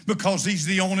again, because he's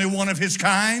the only one of his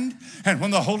kind. And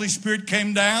when the Holy Spirit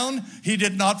came down, he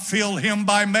did not fill him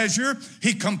by measure.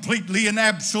 He completely and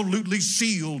absolutely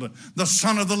sealed the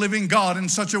Son of the living God in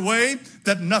such a way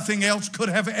that nothing else could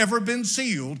have ever been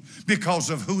sealed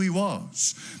because of who he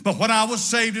was. But when I was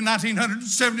saved in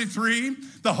 1973,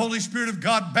 the Holy Spirit of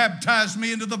God baptized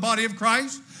me into the body of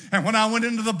Christ. And when I went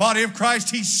into the body of Christ,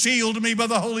 he sealed me by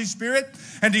the Holy Spirit.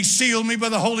 And he sealed me by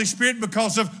the Holy Spirit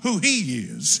because of who he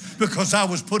is. Because I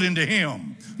was put into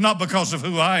him, not because of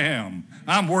who I am.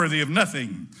 I'm worthy of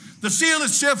nothing. The seal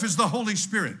itself is the Holy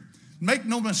Spirit. Make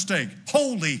no mistake,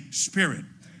 Holy Spirit.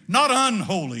 Not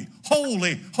unholy.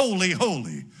 Holy, holy,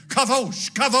 holy.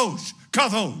 Kadosh, kadosh,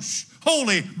 kadosh.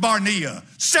 Holy Barnea.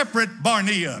 Separate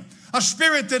Barnea. A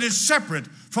spirit that is separate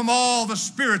from all the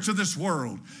spirits of this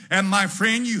world. And my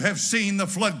friend, you have seen the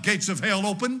floodgates of hell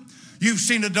open. You've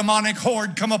seen a demonic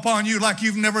horde come upon you like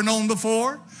you've never known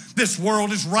before. This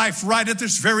world is rife right at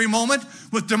this very moment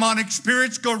with demonic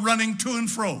spirits go running to and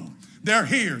fro. They're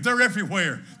here. They're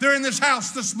everywhere. They're in this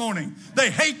house this morning. They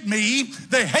hate me.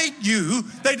 They hate you.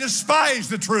 They despise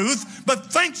the truth.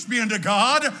 But thanks be unto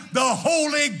God, the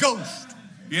Holy Ghost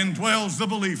indwells the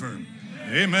believer.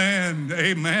 Amen,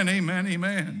 amen, amen,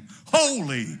 amen.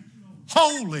 Holy,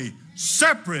 holy,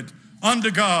 separate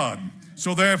unto God.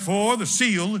 So therefore, the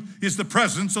seal is the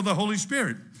presence of the Holy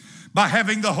Spirit. By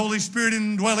having the Holy Spirit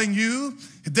indwelling you,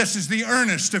 this is the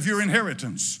earnest of your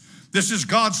inheritance. This is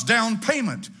God's down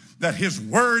payment that his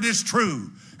word is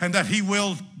true and that he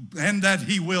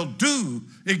will do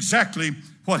exactly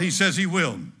what he says he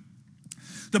will.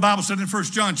 The Bible said in 1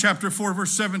 John chapter 4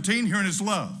 verse 17, herein is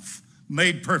love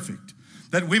made perfect,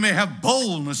 that we may have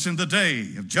boldness in the day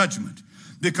of judgment,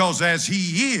 because as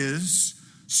he is,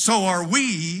 so are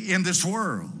we in this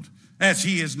world. As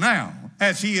he is now,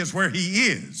 as he is where he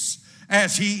is,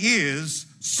 as he is,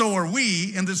 so are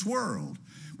we in this world.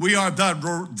 We are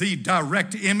the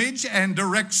direct image and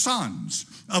direct sons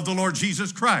of the Lord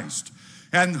Jesus Christ.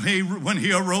 And when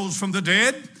he arose from the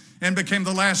dead and became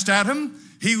the last Adam,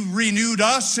 he renewed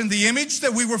us in the image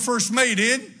that we were first made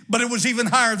in, but it was even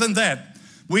higher than that.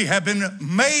 We have been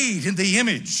made in the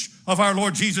image of our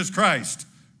Lord Jesus Christ.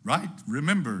 Right?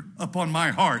 Remember, upon my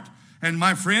heart. And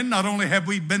my friend, not only have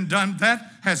we been done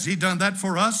that, has he done that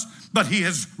for us, but he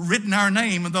has written our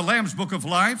name in the Lamb's Book of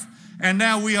Life. And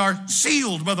now we are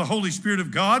sealed by the Holy Spirit of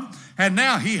God. And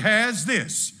now he has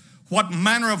this, what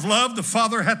manner of love the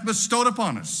Father hath bestowed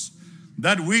upon us,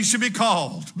 that we should be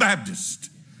called Baptist.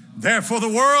 Therefore the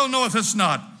world knoweth us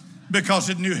not, because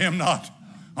it knew him not.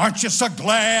 Aren't you so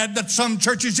glad that some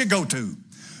churches you go to,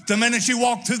 the minute you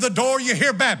walk through the door, you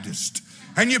hear Baptist,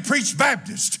 and you preach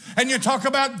Baptist, and you talk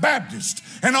about Baptist,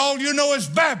 and all you know is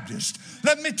Baptist.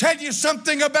 Let me tell you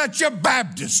something about your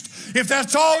Baptist. If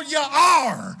that's all you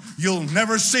are, you'll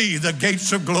never see the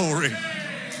gates of glory.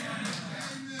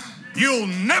 You'll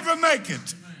never make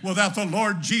it without the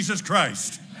Lord Jesus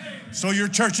Christ. So your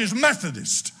church is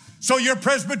Methodist. So you're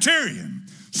Presbyterian.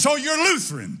 So you're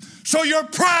Lutheran. So you're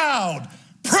proud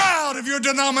of your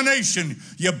denomination.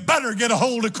 You better get a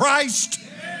hold of Christ.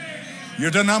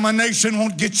 Your denomination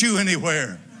won't get you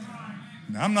anywhere.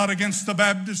 Now, I'm not against the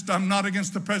Baptist. I'm not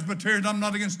against the Presbyterian. I'm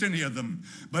not against any of them.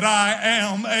 But I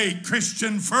am a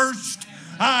Christian first.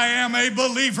 I am a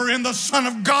believer in the Son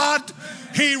of God.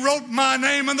 He wrote my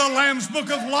name in the Lamb's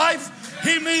Book of Life.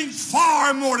 He means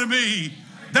far more to me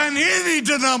than any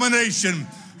denomination.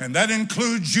 And that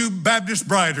includes you Baptist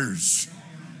briders.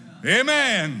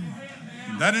 Amen.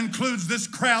 That includes this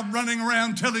crowd running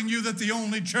around telling you that the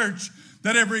only church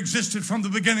that ever existed from the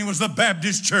beginning was the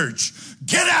Baptist church.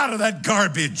 Get out of that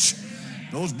garbage.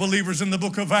 Those believers in the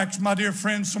book of Acts, my dear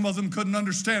friends, some of them couldn't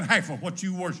understand half of what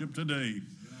you worship today.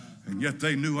 And yet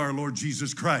they knew our Lord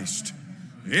Jesus Christ.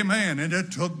 Amen. And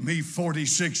it took me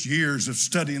 46 years of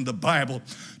studying the Bible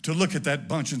to look at that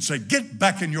bunch and say, get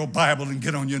back in your Bible and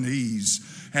get on your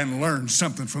knees and learn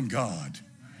something from God.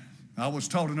 I was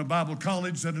taught in a Bible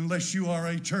college that unless you are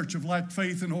a church of like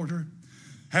faith and order,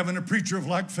 having a preacher of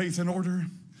like faith and order,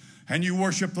 and you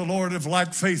worship the Lord of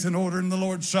like faith and order and the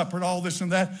Lord's Supper and all this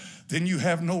and that, then you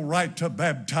have no right to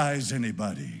baptize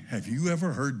anybody. Have you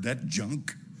ever heard that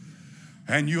junk?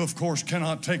 And you, of course,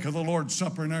 cannot take of the Lord's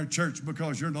Supper in our church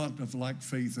because you're not of like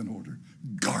faith and order.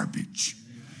 Garbage.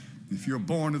 If you're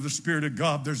born of the Spirit of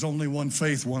God, there's only one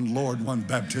faith, one Lord, one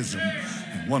baptism,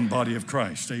 and one body of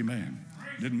Christ. Amen.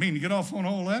 Didn't mean to get off on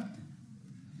all that,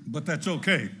 but that's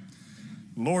okay.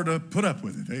 Lord, put up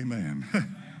with it. Amen.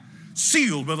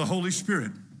 Sealed by the Holy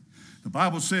Spirit. The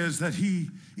Bible says that he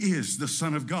is the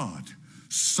Son of God.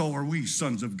 So are we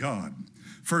sons of God.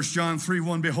 1 John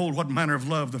 3:1, behold, what manner of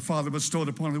love the Father bestowed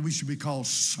upon us that we should be called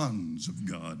sons of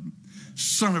God.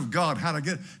 Son of God. How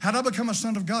do I become a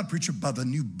son of God, preacher? By the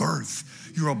new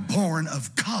birth. You're born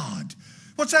of God.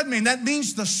 What's that mean? That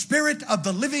means the Spirit of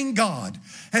the living God,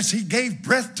 as he gave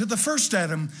breath to the first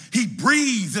Adam, he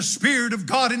breathed the Spirit of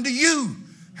God into you,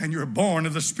 and you're born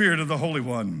of the Spirit of the Holy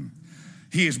One.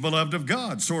 He is beloved of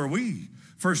God, so are we.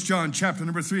 1 John chapter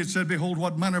number 3, it said, behold,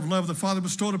 what manner of love the Father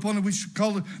bestowed upon us, we should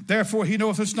call it, therefore he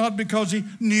knoweth us not because he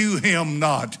knew him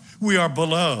not. We are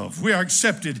beloved. We are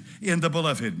accepted in the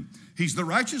beloved. He's the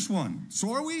righteous one.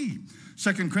 So are we.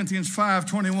 2 Corinthians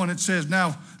 5:21, it says,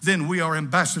 now then we are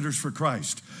ambassadors for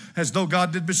Christ. As though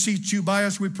God did beseech you by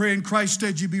us, we pray in Christ's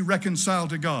stead you be reconciled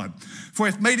to God. For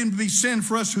it made him to be sin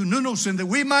for us who knew no sin, that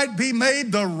we might be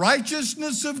made the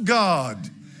righteousness of God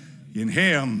in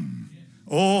him.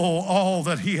 Oh, all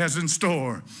that he has in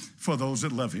store for those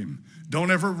that love him.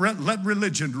 Don't ever let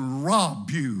religion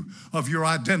rob you of your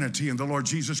identity in the Lord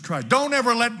Jesus Christ. Don't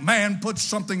ever let man put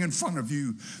something in front of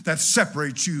you that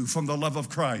separates you from the love of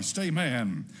Christ.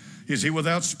 Amen. Is he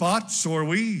without spot? So are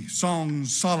we. Song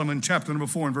Solomon chapter number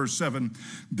 4 and verse 7.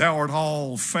 Thou art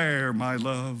all fair, my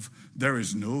love. There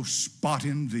is no spot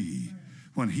in thee.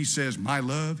 When he says my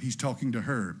love, he's talking to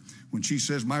her. When she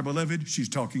says my beloved, she's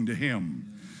talking to him.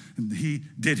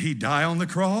 Did he die on the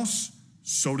cross?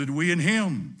 So did we in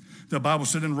him. The Bible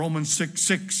said in Romans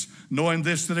 6:6, knowing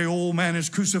this, that the old man is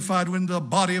crucified when the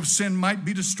body of sin might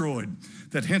be destroyed,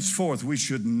 that henceforth we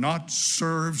should not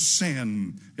serve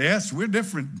sin. Yes, we're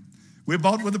different. We're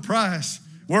bought with a price.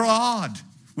 We're odd.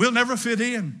 We'll never fit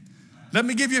in. Let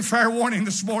me give you a fair warning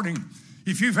this morning.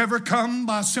 If you've ever come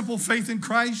by simple faith in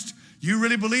Christ, you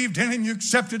really believed in him, you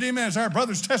accepted him as our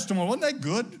brother's testimony. Wasn't that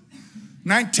good?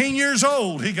 19 years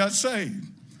old, he got saved.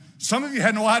 Some of you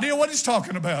had no idea what he's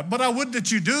talking about, but I would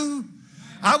that you do.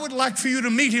 I would like for you to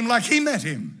meet him like he met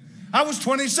him. I was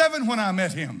 27 when I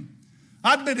met him.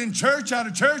 I'd been in church, out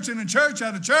of church, and in church,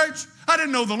 out of church. I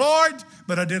didn't know the Lord,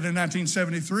 but I did in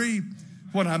 1973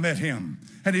 when I met him.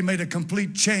 And he made a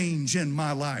complete change in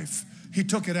my life. He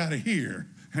took it out of here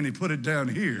and he put it down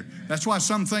here. That's why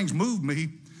some things move me.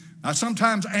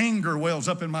 Sometimes anger wells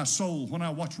up in my soul when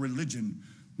I watch religion.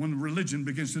 When religion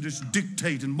begins to just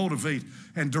dictate and motivate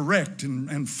and direct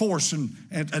and force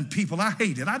and people. I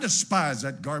hate it. I despise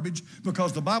that garbage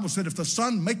because the Bible said if the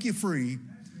Son make you free,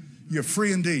 you're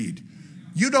free indeed.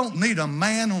 You don't need a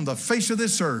man on the face of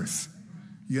this earth.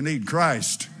 You need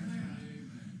Christ.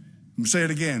 Let me say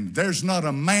it again. There's not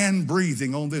a man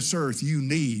breathing on this earth you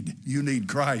need. You need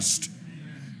Christ.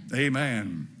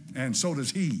 Amen. And so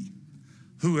does he,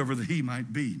 whoever the he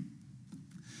might be.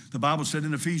 The Bible said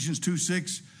in Ephesians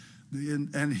 2:6,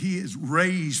 and he is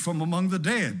raised from among the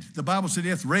dead. The Bible said he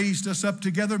hath raised us up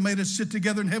together, made us sit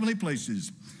together in heavenly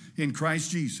places in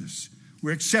Christ Jesus.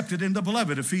 We're accepted in the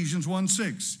beloved, Ephesians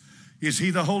 1:6. Is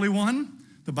he the Holy One?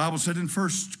 The Bible said in 1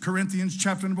 Corinthians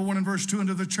chapter number 1 and verse 2,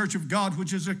 unto the church of God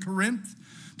which is at Corinth,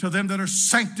 to them that are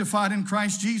sanctified in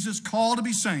Christ Jesus, called to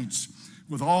be saints,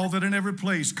 with all that in every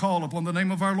place call upon the name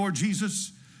of our Lord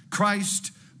Jesus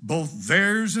Christ, both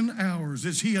theirs and ours.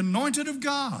 Is he anointed of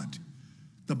God?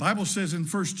 The Bible says in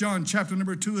 1 John chapter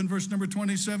number 2 and verse number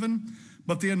 27,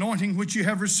 but the anointing which you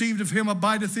have received of him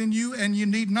abideth in you, and you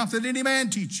need not that any man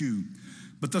teach you.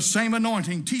 But the same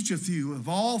anointing teacheth you of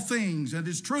all things, and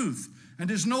is truth,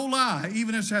 and is no lie.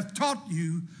 Even as hath taught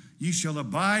you, ye shall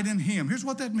abide in him. Here's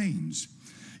what that means.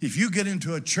 If you get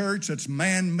into a church that's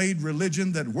man-made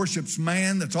religion, that worships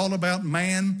man, that's all about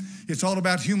man, it's all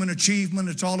about human achievement,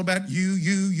 it's all about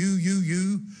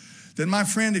you, then my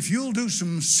friend, if you'll do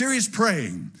some serious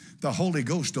praying, the Holy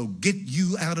Ghost will get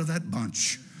you out of that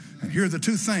bunch. And here are the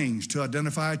two things to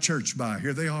identify a church by.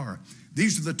 Here they are.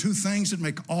 These are the two things that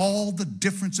make all the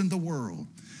difference in the world.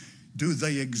 Do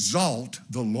they exalt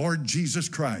the Lord Jesus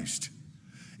Christ?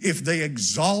 If they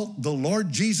exalt the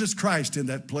Lord Jesus Christ in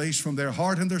that place from their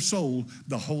heart and their soul,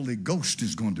 the Holy Ghost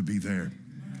is going to be there.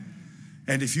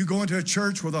 And if you go into a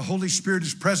church where the Holy Spirit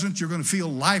is present, you're going to feel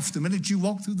life the minute you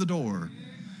walk through the door.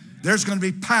 There's going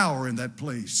to be power in that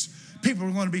place. People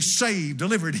are going to be saved,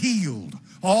 delivered, healed.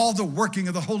 All the working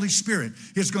of the Holy Spirit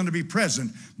is going to be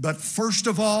present. But first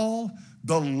of all,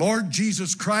 the Lord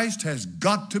Jesus Christ has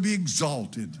got to be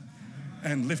exalted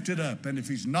and lifted up. And if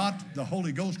he's not, the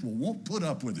Holy Ghost won't put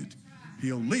up with it.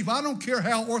 He'll leave. I don't care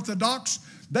how orthodox.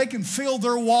 They can fill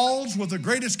their walls with the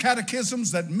greatest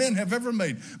catechisms that men have ever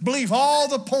made. Believe all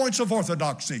the points of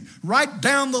orthodoxy, right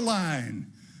down the line.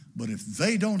 But if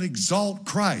they don't exalt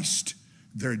Christ,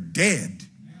 they're dead.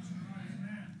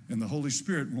 And the Holy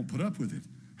Spirit won't put up with it.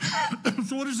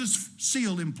 So what does this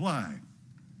seal imply?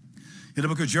 In the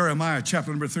book of Jeremiah,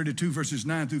 chapter number 32, verses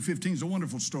 9 through 15 is a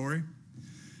wonderful story.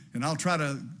 And I'll try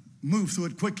to move through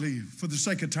it quickly for the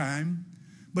sake of time.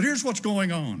 But here's what's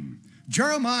going on.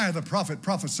 Jeremiah the prophet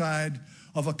prophesied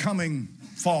of a coming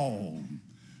fall.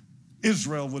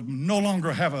 Israel would no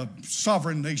longer have a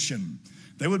sovereign nation.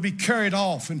 They would be carried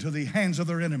off into the hands of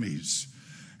their enemies.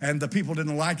 And the people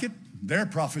didn't like it. Their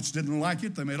prophets didn't like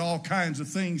it. They made all kinds of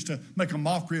things to make a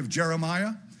mockery of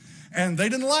Jeremiah. And they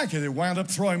didn't like it. They wound up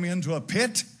throwing him into a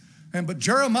pit. But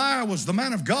Jeremiah was the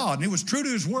man of God, and he was true to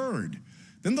his word.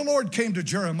 Then the Lord came to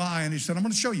Jeremiah, and he said, I'm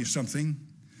going to show you something.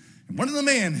 And one of the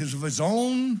men of his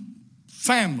own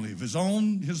family, of his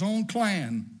own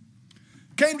clan,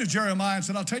 came to Jeremiah and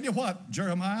said, I'll tell you what,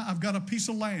 Jeremiah, I've got a piece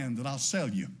of land that I'll sell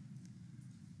you.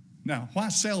 Now, why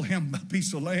sell him a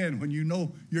piece of land when you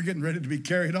know you're getting ready to be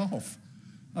carried off?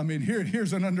 I mean,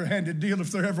 here's an underhanded deal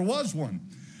if there ever was one.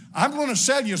 I'm going to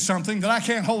sell you something that I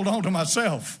can't hold on to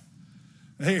myself.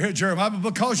 Hey, Jeremiah, but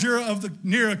because you're of the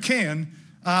near akin,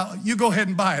 you go ahead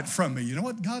and buy it from me. You know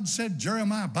what God said?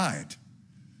 Jeremiah, buy it.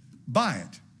 Buy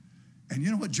it. And you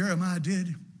know what Jeremiah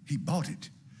did? He bought it.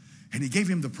 And he gave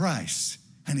him the price.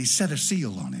 And he set a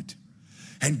seal on it.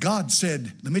 And God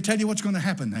said, let me tell you what's going to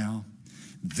happen now.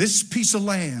 This piece of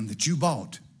land that you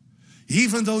bought,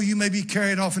 even though you may be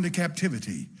carried off into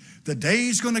captivity, the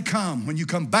day's going to come when you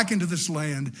come back into this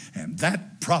land, and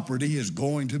that property is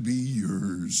going to be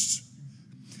yours.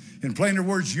 In plainer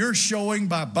words, you're showing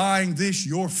by buying this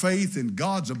your faith in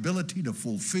God's ability to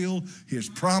fulfill his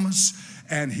promise.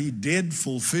 And he did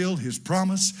fulfill his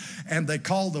promise. And they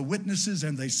called the witnesses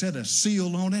and they set a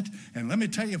seal on it. And let me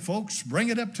tell you, folks, bring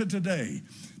it up to today.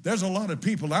 There's a lot of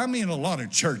people, I mean a lot of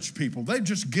church people, they've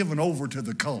just given over to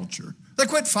the culture. They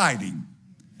quit fighting.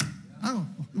 Oh,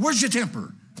 where's your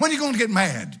temper? When are you going to get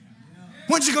mad?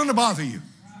 When's it going to bother you?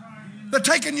 They're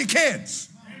taking your kids.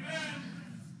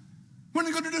 When are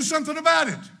you going to do something about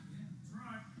it?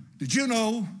 Did you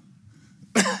know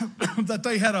that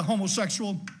they had a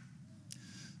homosexual,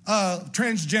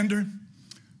 transgender,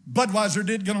 Budweiser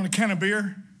did get on a can of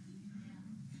beer?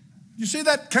 You see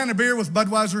that can of beer with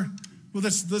Budweiser? With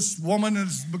this woman,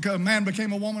 a man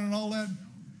became a woman and all that?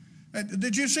 And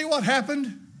did you see what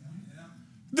happened?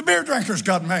 The beer drinkers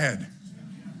got mad.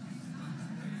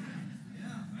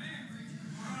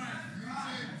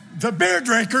 The beer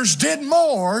drinkers did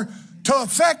more to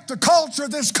affect the culture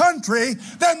of this country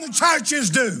than the churches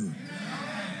do.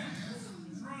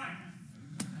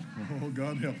 Oh,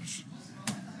 God help us.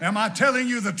 Am I telling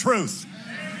you the truth?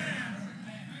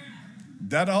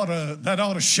 That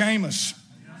ought to shame us.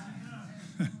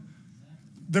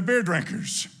 The beer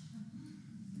drinkers.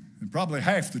 And probably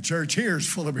half the church here is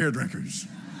full of beer drinkers.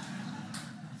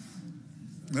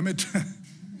 Let me tell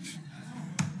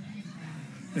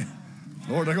you.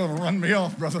 Lord, they're going to run me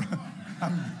off, brother.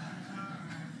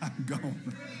 I'm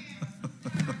gone.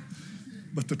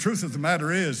 But the truth of the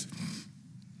matter is,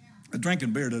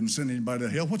 Drinking beer doesn't send anybody to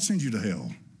hell. What sends you to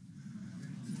hell?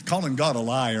 Calling God a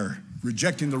liar,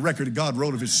 rejecting the record that God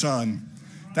wrote of his son.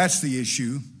 That's the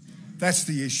issue. That's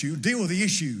the issue. Deal with the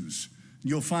issues.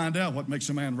 You'll find out what makes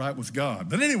a man right with God.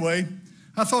 But anyway,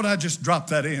 I thought I'd just drop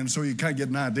that in so you kind of get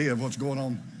an idea of what's going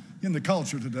on in the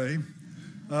culture today.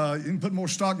 You can put more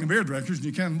stock in beer drinkers than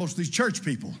you can in most of these church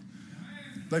people.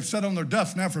 They've sat on their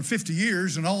duff now for 50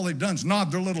 years, and all they've done is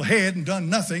nod their little head and done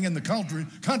nothing, and the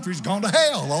country's gone to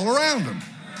hell all around them.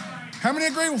 How many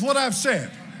agree with what I've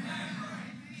said?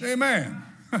 Amen.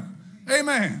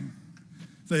 Amen.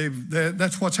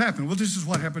 That's what's happened. Well, this is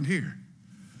what happened here.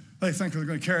 They think they're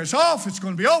going to carry us off. It's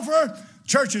going to be over.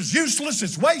 Church is useless.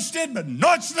 It's wasted. But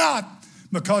no, it's not,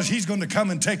 because he's going to come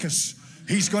and take us.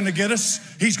 He's going to get us.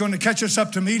 He's going to catch us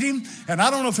up to meet him. And I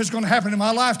don't know if it's going to happen in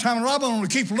my lifetime or not, but I'm going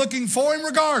to keep looking for him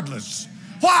regardless.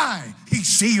 Why? He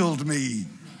sealed me.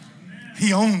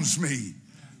 He owns me.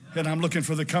 And I'm looking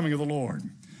for the coming of the Lord.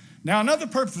 Now, another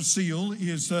purpose of seal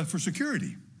is for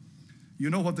security. You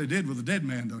know what they did with a dead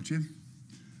man, don't you?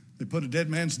 They put a dead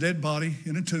man's dead body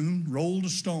in a tomb, rolled a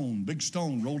stone, big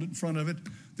stone, rolled it in front of it.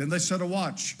 Then they set a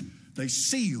watch. They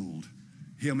sealed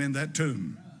him in that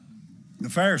tomb. The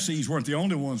Pharisees weren't the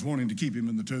only ones wanting to keep him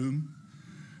in the tomb.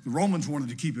 The Romans wanted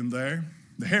to keep him there.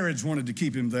 The Herods wanted to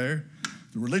keep him there.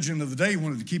 The religion of the day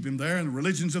wanted to keep him there, and the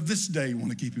religions of this day want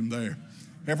to keep him there.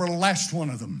 Every last one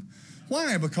of them.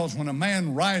 Why? Because when a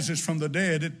man rises from the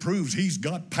dead, it proves he's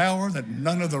got power that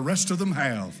none of the rest of them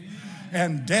have.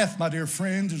 And death, my dear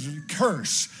friends, is a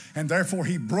curse. And therefore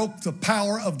he broke the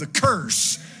power of the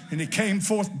curse. And he came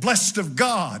forth blessed of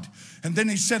God. And then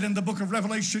he said in the book of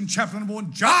Revelation, chapter number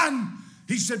 1, John,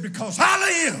 he said, because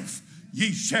I live,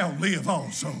 ye shall live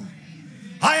also.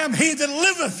 I am he that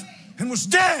liveth and was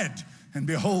dead. And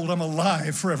behold, I'm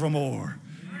alive forevermore.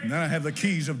 And then I have the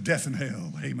keys of death and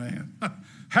hell. Amen.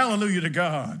 Hallelujah to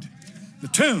God. The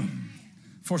tomb,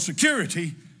 for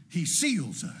security, he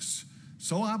seals us.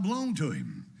 So I belong to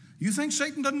him. You think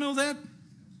Satan doesn't know that?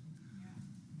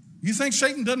 You think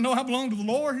Satan doesn't know I belong to the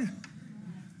Lord?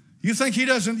 You think he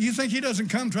doesn't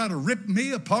come try to rip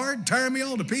me apart, tear me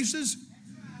all to pieces?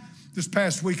 This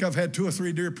past week I've had 2 or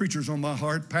 3 dear preachers on my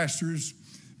heart, pastors,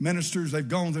 ministers. They've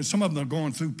gone through, some of them are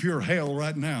going through pure hell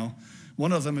right now.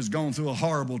 One of them has gone through a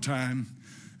horrible time.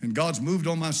 And God's moved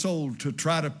on my soul to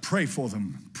try to pray for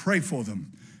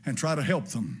them, and try to help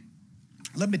them.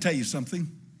 Let me tell you something.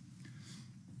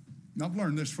 I've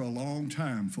learned this for a long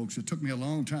time, folks. It took me a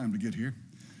long time to get here.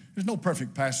 There's no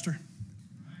perfect pastor.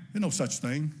 There's no such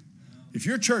thing. If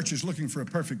your church is looking for a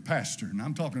perfect pastor, and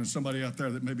I'm talking to somebody out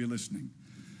there that may be listening,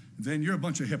 then you're a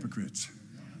bunch of hypocrites.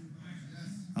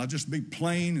 I'll just be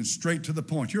plain and straight to the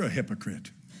point. You're a hypocrite.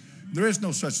 There is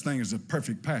no such thing as a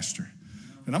perfect pastor.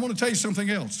 And I'm going to tell you something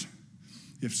else.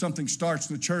 If something starts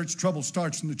in the church, trouble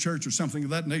starts in the church or something of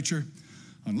that nature,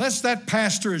 unless that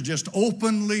pastor is just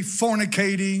openly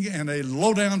fornicating and a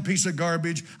low-down piece of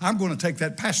garbage, I'm going to take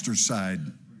that pastor's side.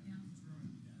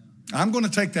 I'm going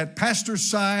to take that pastor's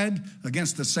side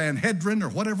against the Sanhedrin or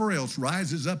whatever else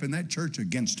rises up in that church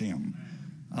against him.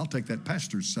 I'll take that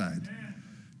pastor's side.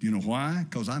 Do you know why?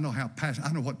 Because I know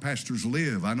what pastors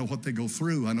live. I know what they go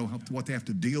through. I know what they have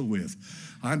to deal with.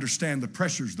 I understand the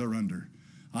pressures they're under.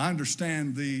 I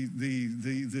understand the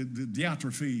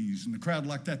Diotrephes and the crowd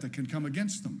like that can come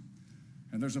against them.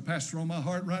 And there's a pastor on my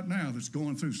heart right now that's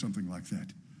going through something like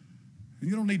that. And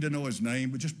you don't need to know his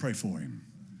name, but just pray for him.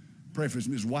 Pray for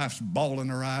him. His wife's bawling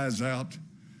her eyes out.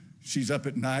 She's up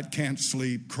at night, can't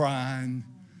sleep, crying.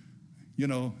 You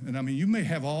know, and I mean, you may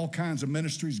have all kinds of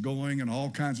ministries going and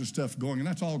all kinds of stuff going, and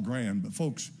that's all grand. But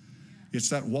folks, it's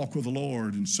that walk with the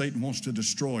Lord, and Satan wants to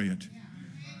destroy it.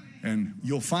 And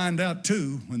you'll find out,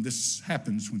 too, when this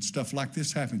happens, when stuff like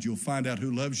this happens, you'll find out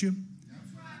who loves you.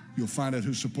 You'll find out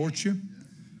who supports you.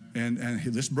 And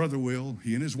this brother will,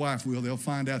 he and his wife will. They'll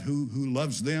find out who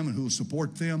loves them and who will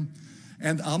support them.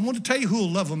 And I'm going to tell you who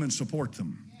will love them and support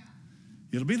them.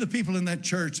 It'll be the people in that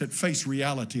church that face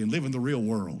reality and live in the real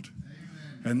world.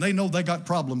 And they know they got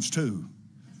problems too.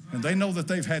 And they know that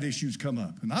they've had issues come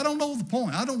up. And I don't know the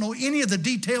point. I don't know any of the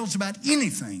details about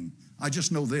anything. I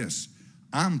just know this.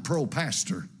 I'm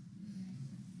pro-pastor.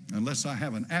 Unless I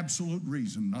have an absolute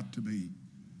reason not to be.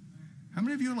 How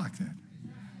many of you are like that?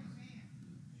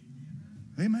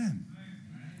 Amen.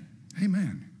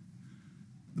 Amen.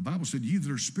 The Bible said, ye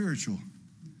that are spiritual,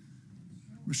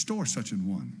 restore such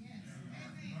an one.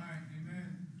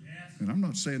 And I'm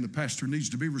not saying the pastor needs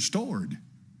to be restored,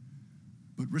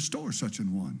 but restore such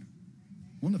an one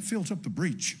that fills up the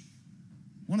breach,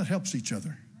 one that helps each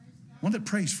other, one that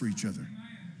prays for each other.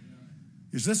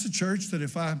 Is this a church that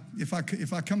if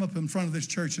I come up in front of this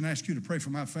church and ask you to pray for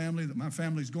my family, that my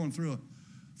family's going through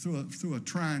a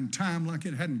trying time like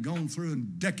it hadn't gone through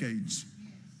in decades?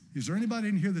 Is there anybody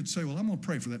in here that say, well, I'm going to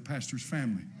pray for that pastor's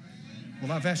family?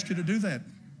 Well, I've asked you to do that.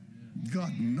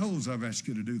 God knows I've asked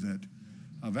you to do that.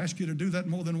 I've asked you to do that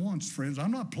more than once, friends.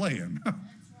 I'm not playing.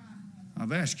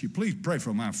 I've asked you, please pray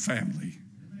for my family.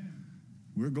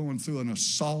 We're going through an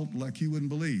assault like you wouldn't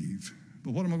believe.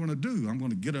 But what am I going to do? I'm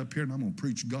going to get up here and I'm going to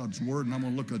preach God's word, and I'm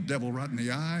going to look a devil right in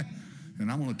the eye,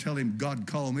 and I'm going to tell him God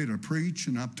called me to preach.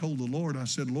 And I've told the Lord, I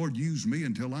said, Lord, use me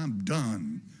until I'm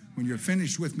done. When you're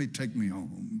finished with me, take me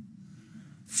home.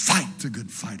 Fight the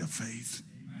good fight of faith.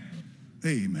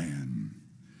 Amen.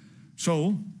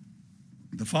 So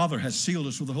the Father has sealed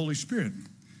us with the Holy Spirit.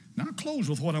 Now I'll close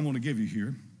with what I want to give you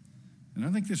here. And I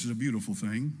think this is a beautiful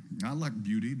thing. I like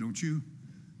beauty, don't you?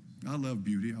 I love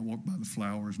beauty. I walk by the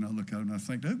flowers and I look at it and I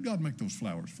think, who did God make those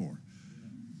flowers for?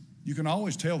 You can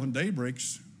always tell when day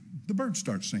breaks, the birds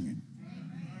start singing.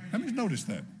 How many's noticed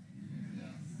that?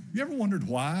 You ever wondered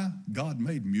why God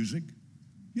made music?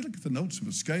 You look at the notes of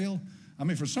a scale. I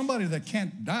mean, for somebody that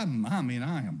can't, I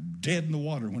am dead in the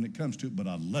water when it comes to it, but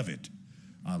I love it.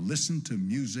 I listen to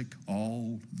music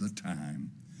all the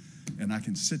time. And I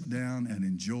can sit down and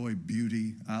enjoy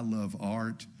beauty. I love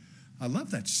art. I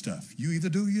love that stuff. You either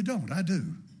do or you don't. I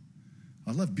do.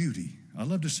 I love beauty. I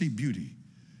love to see beauty.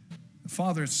 The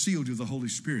Father has sealed you with the Holy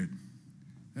Spirit.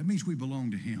 That means we belong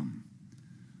to Him.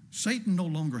 Satan no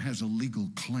longer has a legal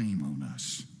claim on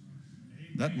us.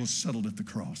 That was settled at the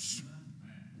cross.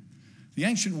 The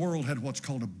ancient world had what's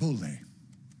called a bulle,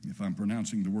 if I'm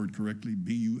pronouncing the word correctly,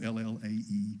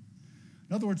 B-U-L-L-A-E.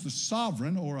 In other words, the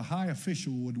sovereign or a high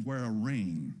official would wear a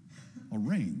ring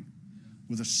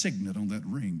with a signet on that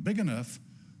ring, big enough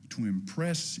to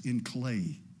impress in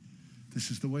clay. This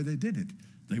is the way they did it.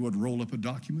 They would roll up a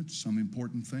document, some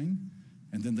important thing,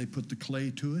 and then they put the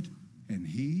clay to it, and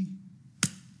he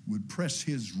would press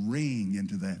his ring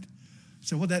into that.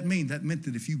 So what that mean? That meant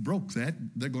that if you broke that,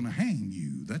 they're going to hang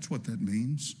you. That's what that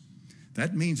means.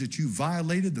 That means that you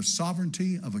violated the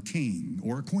sovereignty of a king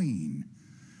or a queen.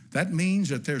 That means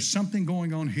that there's something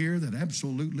going on here that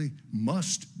absolutely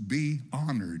must be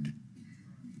honored.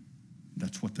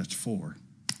 That's what that's for.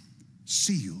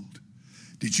 Sealed.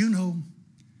 Did you know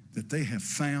that they have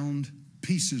found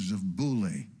pieces of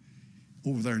bulle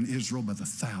over there in Israel by the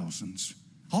thousands,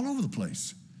 all over the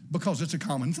place, because it's a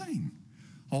common thing.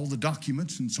 All the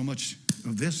documents and so much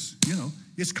of this,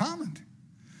 it's common.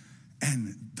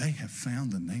 And they have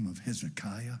found the name of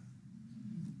Hezekiah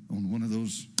on one of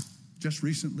those just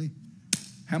recently.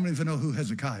 How many of you know who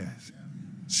Hezekiah is?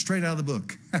 Straight out of the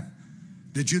book.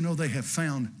 Did you know they have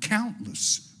found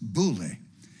countless bulle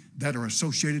that are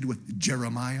associated with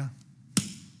Jeremiah,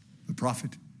 the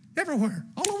prophet? Everywhere,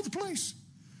 all over the place.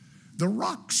 The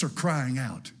rocks are crying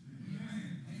out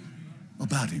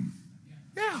about him.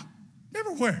 Yeah,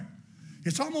 everywhere.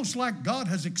 It's almost like God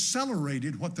has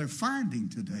accelerated what they're finding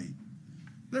today.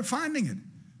 They're finding it.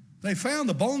 They found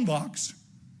the bone box,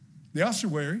 the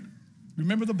ossuary.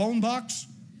 Remember the bone box?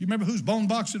 You remember whose bone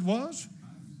box it was?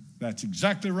 That's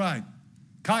exactly right.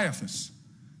 Caiaphas.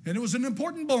 And it was an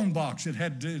important bone box. It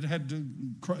had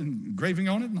engraving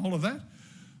on it and all of that.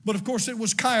 But of course it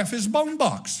was Caiaphas' bone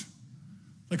box.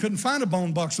 They couldn't find a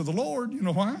bone box of the Lord. You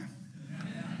know why?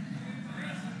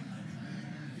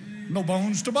 No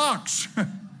bones to box.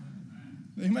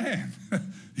 Amen.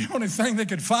 The only thing they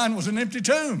could find was an empty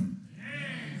tomb.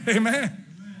 Amen.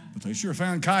 But they sure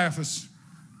found Caiaphas.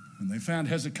 And they found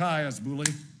Hezekiah's bulle.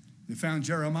 They found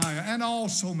Jeremiah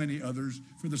and so many others.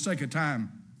 For the sake of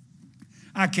time,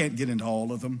 I can't get into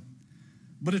all of them.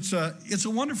 But it's a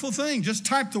wonderful thing. Just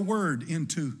type the word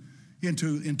into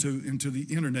the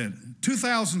internet.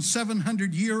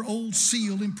 2,700-year-old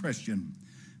seal impression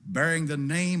bearing the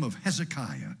name of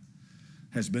Hezekiah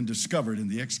has been discovered in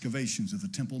the excavations of the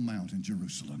Temple Mount in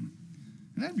Jerusalem.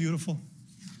 Isn't that beautiful?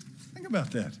 Think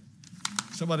about that.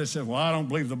 Somebody said, well, I don't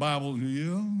believe the Bible.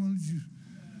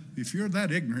 If you're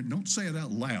that ignorant, don't say it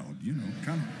out loud.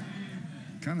 Kind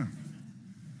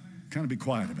of be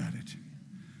quiet about it.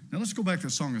 Now let's go back to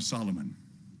the Song of Solomon.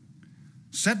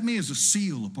 Set me as a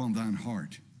seal upon thine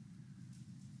heart,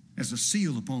 as a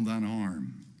seal upon thine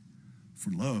arm, for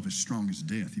love is strong as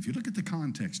death. If you look at the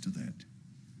context of that,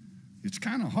 it's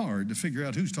kind of hard to figure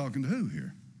out who's talking to who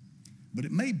here. But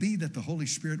it may be that the Holy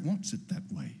Spirit wants it that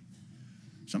way.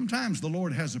 Sometimes the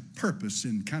Lord has a purpose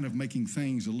in kind of making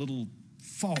things a little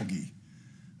foggy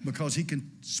because he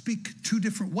can speak two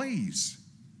different ways.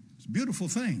 It's a beautiful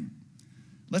thing.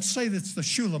 Let's say that's the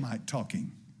Shulamite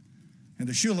talking. And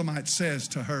the Shulamite says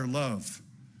to her love,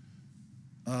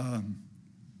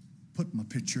 put my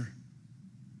picture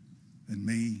and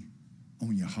me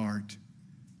on your heart.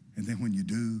 And then when you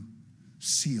do,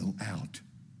 seal out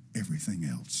everything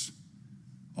else.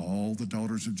 All the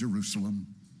daughters of Jerusalem,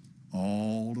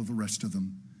 all of the rest of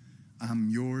them. I'm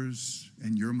yours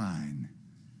and you're mine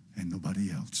and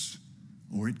nobody else.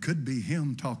 Or it could be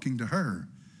him talking to her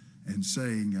and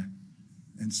saying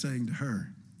to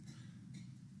her,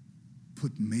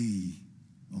 put me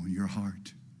on your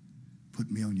heart.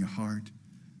 Put me on your heart.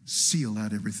 Seal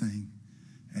out everything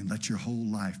and let your whole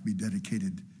life be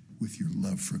dedicated with your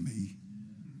love for me.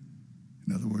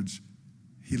 In other words,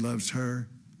 he loves her,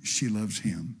 she loves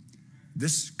him.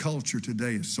 This culture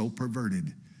today is so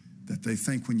perverted that they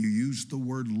think when you use the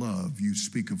word love, you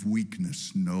speak of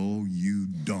weakness. No, you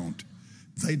don't.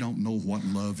 They don't know what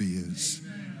love is.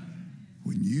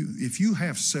 If you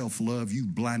have self-love, you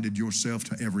blinded yourself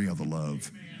to every other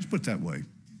love. Let's put it that way.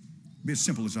 Be as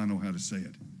simple as I know how to say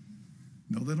it.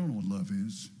 No, they don't know what love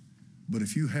is. But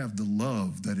if you have the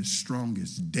love that is strong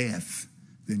as death,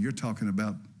 then you're talking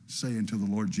about saying to the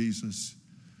Lord Jesus,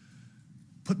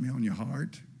 put me on your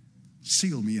heart,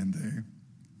 seal me in there.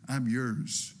 I'm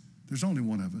yours. There's only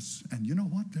one of us. And you know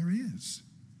what? There is.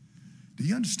 Do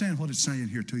you understand what it's saying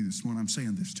here to you this morning? I'm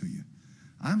saying this to you.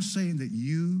 I'm saying that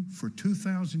you, for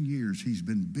 2,000 years, he's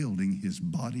been building his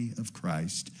body of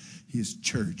Christ, his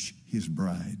church, his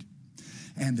bride.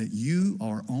 And that you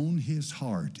are on his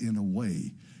heart in a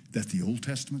way that the Old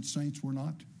Testament saints were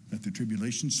not, that the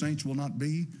tribulation saints will not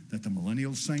be, that the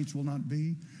millennial saints will not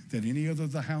be, that any other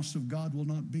of the house of God will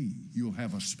not be. You'll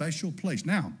have a special place.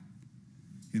 Now,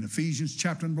 in Ephesians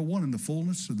chapter number 1, in the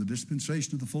fullness of the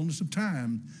dispensation of the fullness of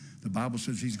time, the Bible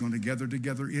says he's going to gather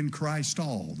together in Christ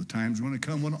all. The time's going to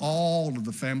come when all of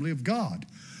the family of God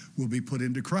will be put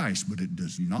into Christ, but it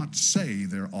does not say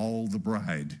they're all the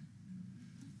bride.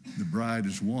 The bride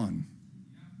is one.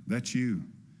 That's you.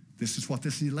 This is what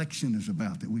this election is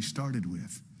about that we started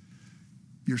with.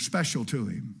 You're special to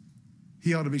him.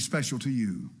 He ought to be special to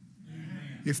you.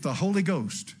 Amen. If the Holy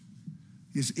Ghost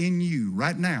is in you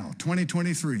right now,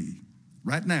 2023,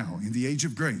 right now, in the age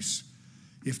of grace,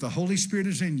 if the Holy Spirit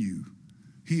is in you,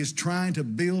 he is trying to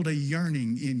build a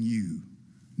yearning in you,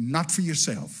 not for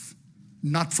yourself,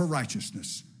 not for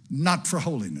righteousness, not for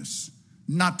holiness,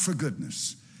 not for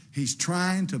goodness. He's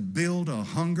trying to build a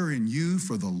hunger in you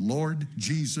for the Lord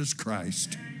Jesus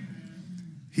Christ.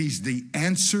 He's the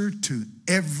answer to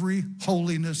every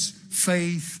holiness,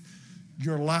 faith,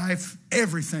 your life,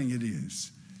 everything it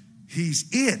is. He's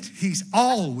it. He's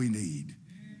all we need.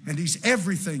 And he's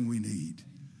everything we need.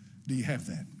 Do you have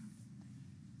that?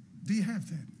 Do you have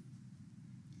that?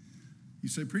 You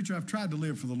say, preacher, I've tried to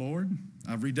live for the Lord.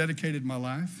 I've rededicated my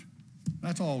life.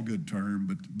 That's all good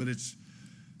term, but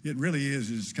it really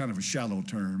is kind of a shallow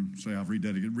term. Say I've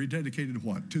rededicated. Rededicated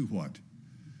what? To what?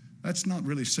 That's not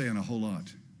really saying a whole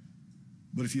lot.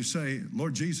 But if you say,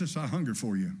 Lord Jesus, I hunger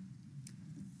for you.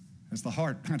 As the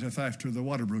hart panteth after the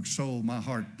water brook, so my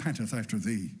heart panteth after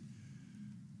thee.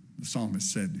 The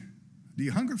psalmist said, do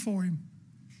you hunger for him?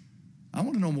 I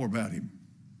want to know more about him.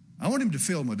 I want him to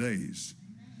fill my days.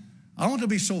 I want to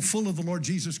be so full of the Lord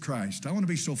Jesus Christ. I want to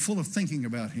be so full of thinking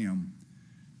about him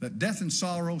that death and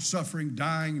sorrow, suffering,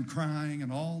 dying and crying,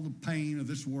 and all the pain of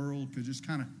this world could just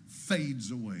kind of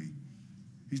fades away.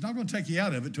 He's not going to take you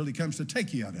out of it till he comes to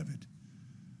take you out of it.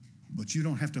 But you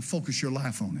don't have to focus your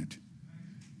life on it.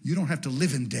 You don't have to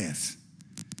live in death.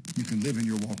 You can live in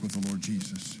your walk with the Lord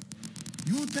Jesus.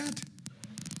 You want that?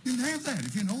 You can have that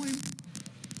if you know him.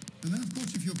 And then, of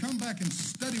course, if you'll come back and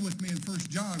study with me in 1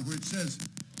 John, where it says,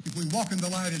 if we walk in the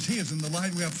light as he is in the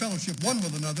light, we have fellowship one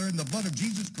with another, and the blood of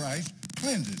Jesus Christ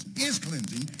cleanses, is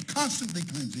cleansing, constantly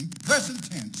cleansing, present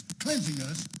tense, cleansing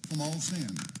us from all sin.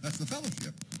 That's the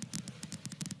fellowship.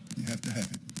 You have to have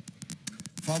it.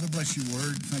 Father, bless your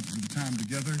word. Thank you for the time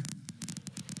together.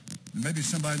 There may be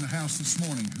somebody in the house this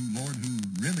morning who, Lord, who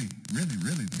really,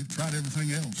 they've tried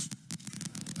everything else.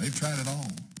 They've tried it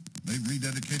all. They've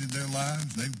rededicated their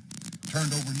lives. They've turned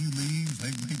over new leaves.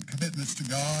 They've made commitments to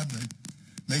God. They've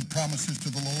made promises to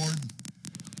the Lord.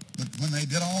 But when they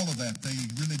did all of that, they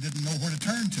really didn't know where to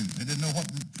turn to. They didn't know what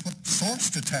source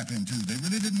to tap into. They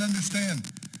really didn't understand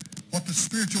what the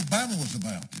spiritual battle was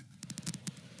about.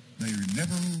 They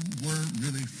never were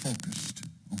really focused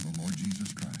on the Lord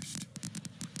Jesus Christ,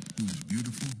 who is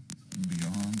beautiful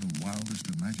beyond the wildest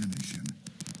imagination,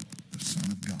 the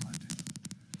Son of God.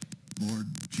 Lord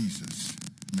Jesus,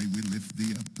 may we lift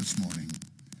thee up this morning.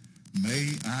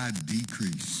 May I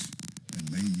decrease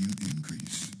and may you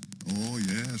increase. Oh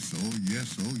yes, oh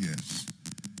yes, oh yes.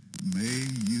 May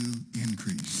you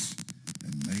increase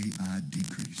and may I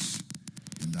decrease.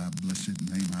 In thy blessed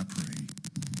name I pray.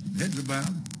 Heads are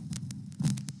bowed.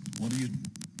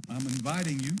 I'm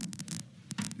inviting you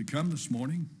to come this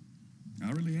morning.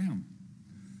 I really am.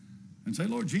 And say,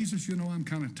 Lord Jesus, you know, I'm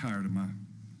kind of tired of my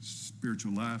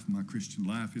spiritual life, my Christian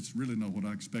life. It's really not what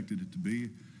I expected it to be.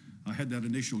 I had that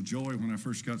initial joy when I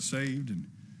first got saved and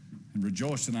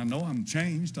rejoiced, and I know I'm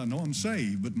changed. I know I'm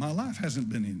saved, but my life hasn't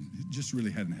been it just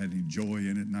really hadn't had any joy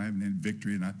in it, and I haven't had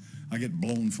victory, and I get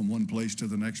blown from one place to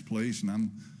the next place, and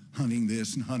I'm hunting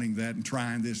this and hunting that and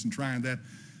trying this and trying that.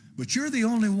 But you're the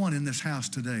only one in this house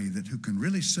today who can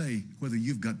really say whether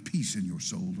you've got peace in your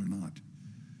soul or not.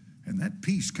 And that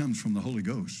peace comes from the Holy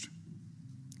Ghost.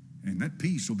 And that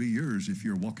peace will be yours if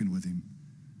you're walking with him,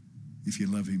 if you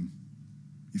love him,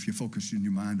 if you focus in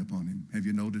your mind upon him. Have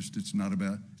you noticed it's not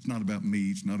about me,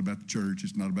 it's not about the church,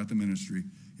 it's not about the ministry,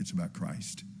 it's about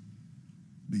Christ.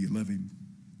 Do you love him?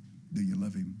 Do you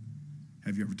love him?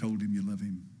 Have you ever told him you love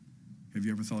him? Have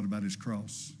you ever thought about his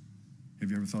cross? Have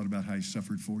you ever thought about how he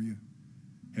suffered for you?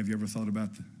 Have you ever thought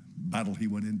about the battle he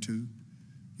went into?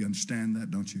 You understand that,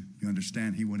 don't you? You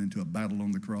understand he went into a battle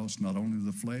on the cross, not only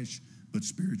the flesh, but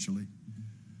spiritually.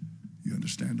 You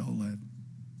understand all that?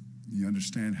 You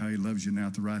understand how he loves you now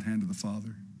at the right hand of the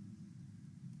Father?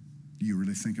 Do you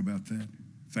really think about that?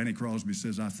 Fanny Crosby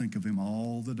says, I think of him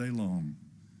all the day long,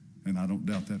 and I don't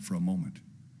doubt that for a moment.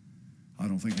 I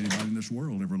don't think anybody in this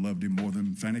world ever loved him more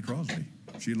than Fanny Crosby.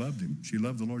 She loved him. She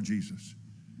loved the Lord Jesus.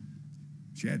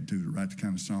 She had to write the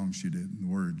kind of songs she did, and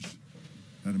the words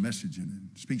had a message in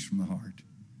it. It speaks from the heart.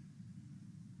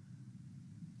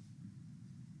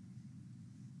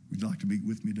 Would you like to meet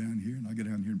with me down here? And I'll get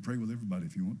down here and pray with everybody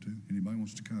if you want to. Anybody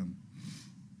wants to come?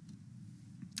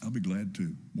 I'll be glad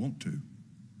to, want to.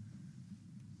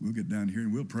 We'll get down here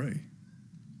and we'll pray.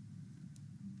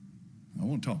 I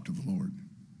want to talk to the Lord.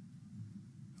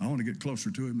 I want to get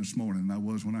closer to him this morning than I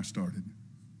was when I started.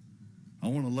 I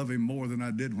want to love him more than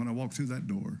I did when I walked through that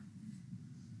door.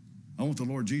 I want the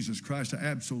Lord Jesus Christ to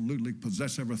absolutely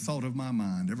possess every thought of my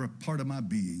mind, every part of my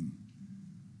being.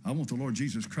 I want the Lord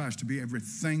Jesus Christ to be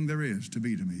everything there is to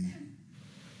be to me.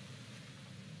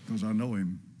 Because I know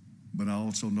him, but I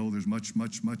also know there's much,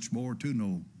 much, much more to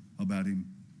know about him.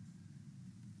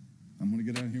 I'm going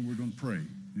to get out here and we're going to pray.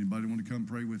 Anybody want to come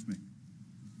pray with me?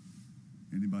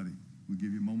 Anybody? We'll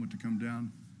give you a moment to come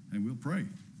down and we'll pray.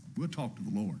 We'll talk to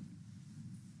the Lord.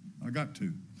 I got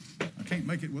to. I can't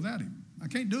make it without him. I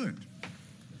can't do it.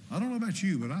 I don't know about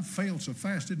you, but I failed so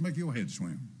fast it'd make your head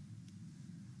swim.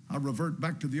 I revert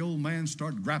back to the old man,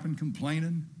 start griping,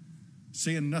 complaining,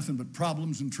 seeing nothing but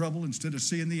problems and trouble instead of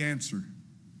seeing the answer.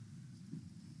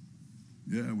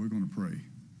 Yeah, we're going to pray.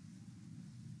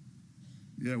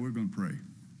 Yeah, we're going to pray.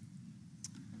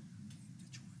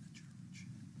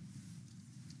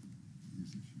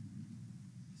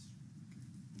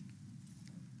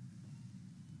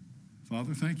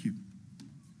 Father, thank you.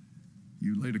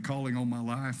 You laid a calling on my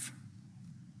life.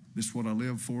 This is what I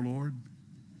live for, Lord.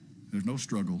 There's no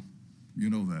struggle. You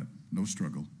know that. No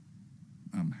struggle.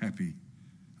 I'm happy.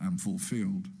 I'm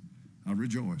fulfilled. I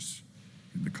rejoice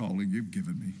in the calling you've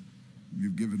given me.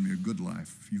 You've given me a good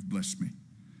life. You've blessed me.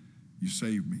 You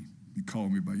saved me. You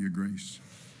called me by your grace.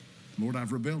 Lord,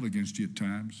 I've rebelled against you at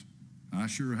times. I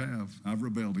sure have. I've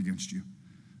rebelled against you.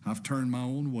 I've turned my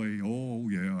own way. Oh,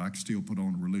 yeah, I can still put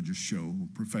on a religious show,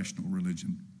 professional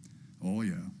religion. Oh,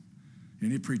 yeah.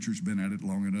 Any preacher's been at it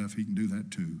long enough, he can do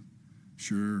that too.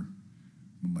 Sure.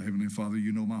 But my Heavenly Father,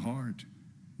 you know my heart.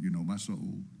 You know my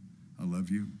soul. I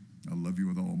love you. I love you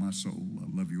with all my soul.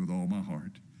 I love you with all my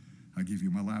heart. I give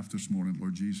you my life this morning,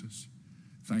 Lord Jesus.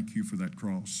 Thank you for that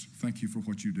cross. Thank you for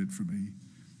what you did for me.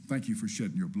 Thank you for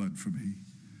shedding your blood for me.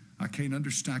 I can't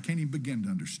understand. I can't even begin to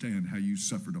understand how you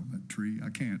suffered on that tree.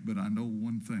 I can't, but I know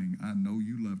one thing. I know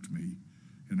you loved me,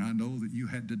 and I know that you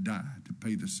had to die to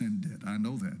pay the sin debt. I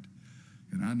know that,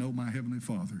 and I know my Heavenly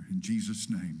Father. In Jesus'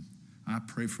 name, I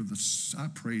pray for this. I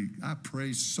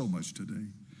pray so much today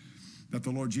that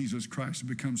the Lord Jesus Christ has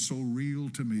become so real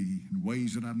to me in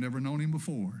ways that I've never known him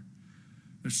before.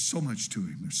 There's so much to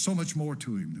him. There's so much more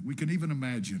to him that we can even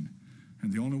imagine.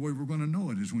 And the only way we're going to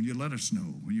know it is when you let us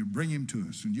know, when you bring him to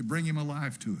us, and you bring him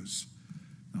alive to us.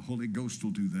 The Holy Ghost will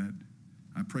do that.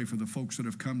 I pray for the folks that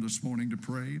have come this morning to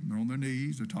pray. They're on their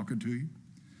knees. They're talking to you.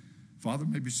 Father,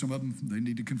 maybe some of them, they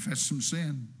need to confess some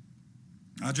sin.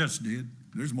 I just did.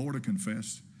 There's more to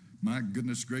confess. My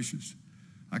goodness gracious.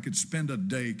 I could spend a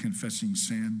day confessing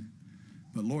sin.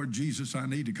 But Lord Jesus, I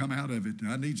need to come out of it.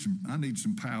 I need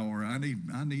some power. I need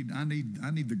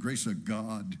the grace of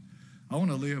God. I want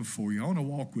to live for you. I want to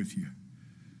walk with you.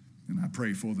 And I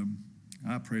pray for them.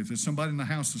 I pray if there's somebody in the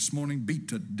house this morning beat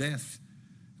to death,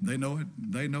 they know it.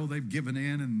 They know they've given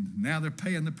in, and now they're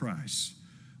paying the price.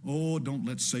 Oh, don't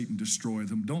let Satan destroy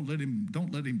them. Don't let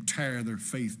him tear their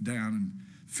faith down and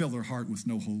fill their heart with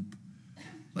no hope.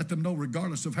 Let them know,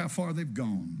 regardless of how far they've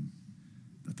gone,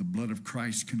 that the blood of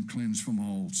Christ can cleanse from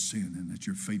all sin, and that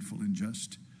you're faithful and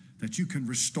just, that you can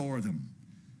restore them,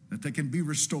 that they can be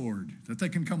restored, that they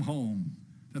can come home,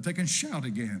 that they can shout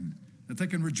again, that they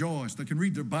can rejoice, they can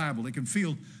read their Bible, they can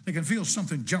feel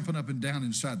something jumping up and down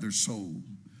inside their soul.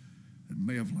 It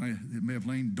may have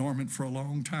lain dormant for a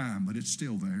long time, but it's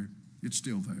still there. It's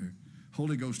still there.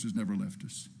 Holy Ghost has never left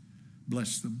us.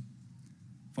 Bless them.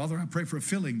 Father, I pray for a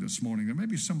filling this morning. There may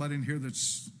be somebody in here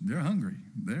they're hungry.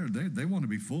 They want to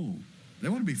be full. They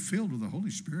want to be filled with the Holy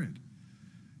Spirit.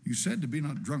 You said to be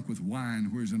not drunk with wine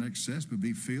where is in excess, but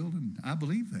be filled, and I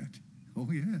believe that. Oh,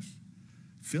 yes.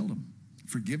 Fill them.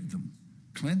 Forgive them.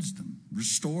 Cleanse them.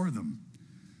 Restore them.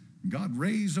 God,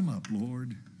 raise them up,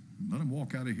 Lord. Let them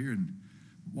walk out of here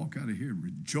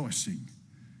rejoicing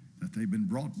that they've been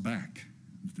brought back.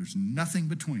 That there's nothing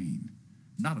between.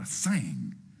 Not a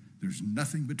thing. There's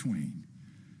nothing between.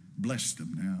 Bless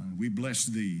them now. We bless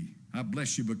thee. I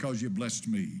bless you because you blessed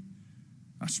me.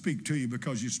 I speak to you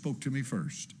because you spoke to me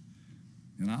first.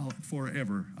 And I'll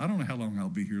forever, I don't know how long I'll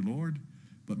be here, Lord,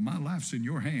 but my life's in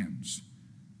your hands.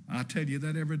 I tell you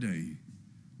that every day.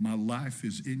 My life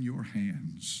is in your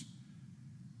hands.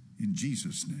 In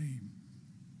Jesus' name.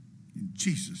 In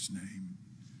Jesus' name.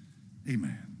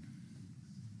 Amen.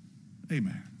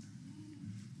 Amen.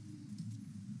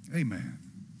 Amen.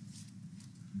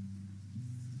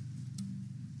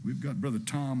 We've got Brother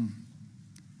Tom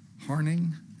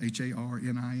Harning,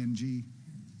 Harning,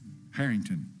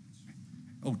 Harrington.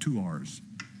 Oh, 2 R's.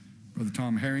 Brother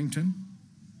Tom Harrington.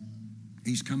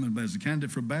 He's coming as a candidate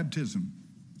for baptism.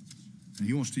 And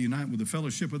he wants to unite with the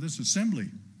fellowship of this assembly.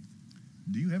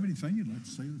 Do you have anything you'd like to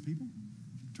say to the people?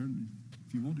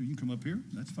 If you want to, you can come up here.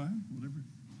 That's fine, whatever.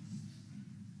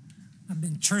 I've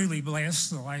been truly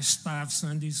blessed the last 5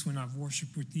 Sundays when I've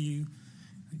worshiped with you.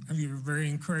 You're very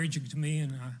encouraging to me,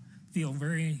 and I feel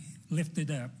very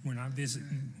lifted up when I visit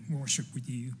and worship with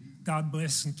you. God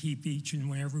bless and keep each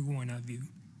and every one of you.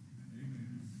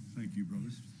 Amen. Thank you,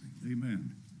 brothers.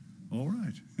 Amen. All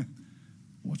right.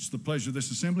 What's the pleasure of this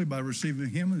assembly? By receiving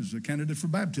him as a candidate for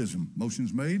baptism.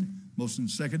 Motion's made,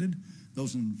 motion's seconded.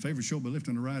 Those in favor show by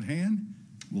lifting the right hand.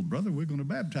 Well, brother, we're going to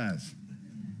baptize.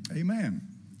 Amen.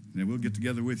 And we'll get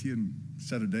together with you and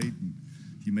set a date. And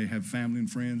you may have family and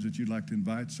friends that you'd like to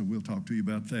invite, so we'll talk to you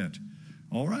about that.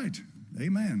 All right.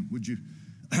 Amen. Would you?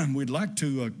 We'd like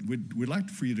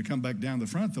for you to come back down the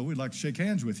front, though. We'd like to shake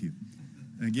hands with you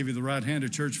and give you the right hand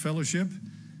of church fellowship.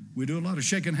 We do a lot of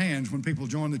shaking hands when people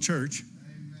join the church.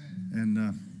 Amen.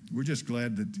 And we're just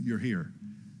glad that you're here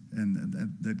and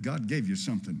that God gave you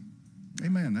something.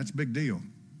 Amen. That's a big deal.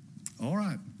 All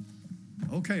right.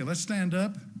 Okay, let's stand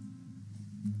up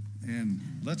and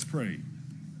let's pray.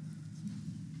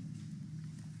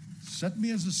 Set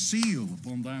me as a seal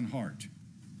upon thine heart.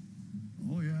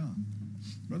 Oh, yeah.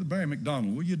 Brother Barry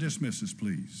McDonald, will you dismiss us,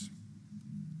 please?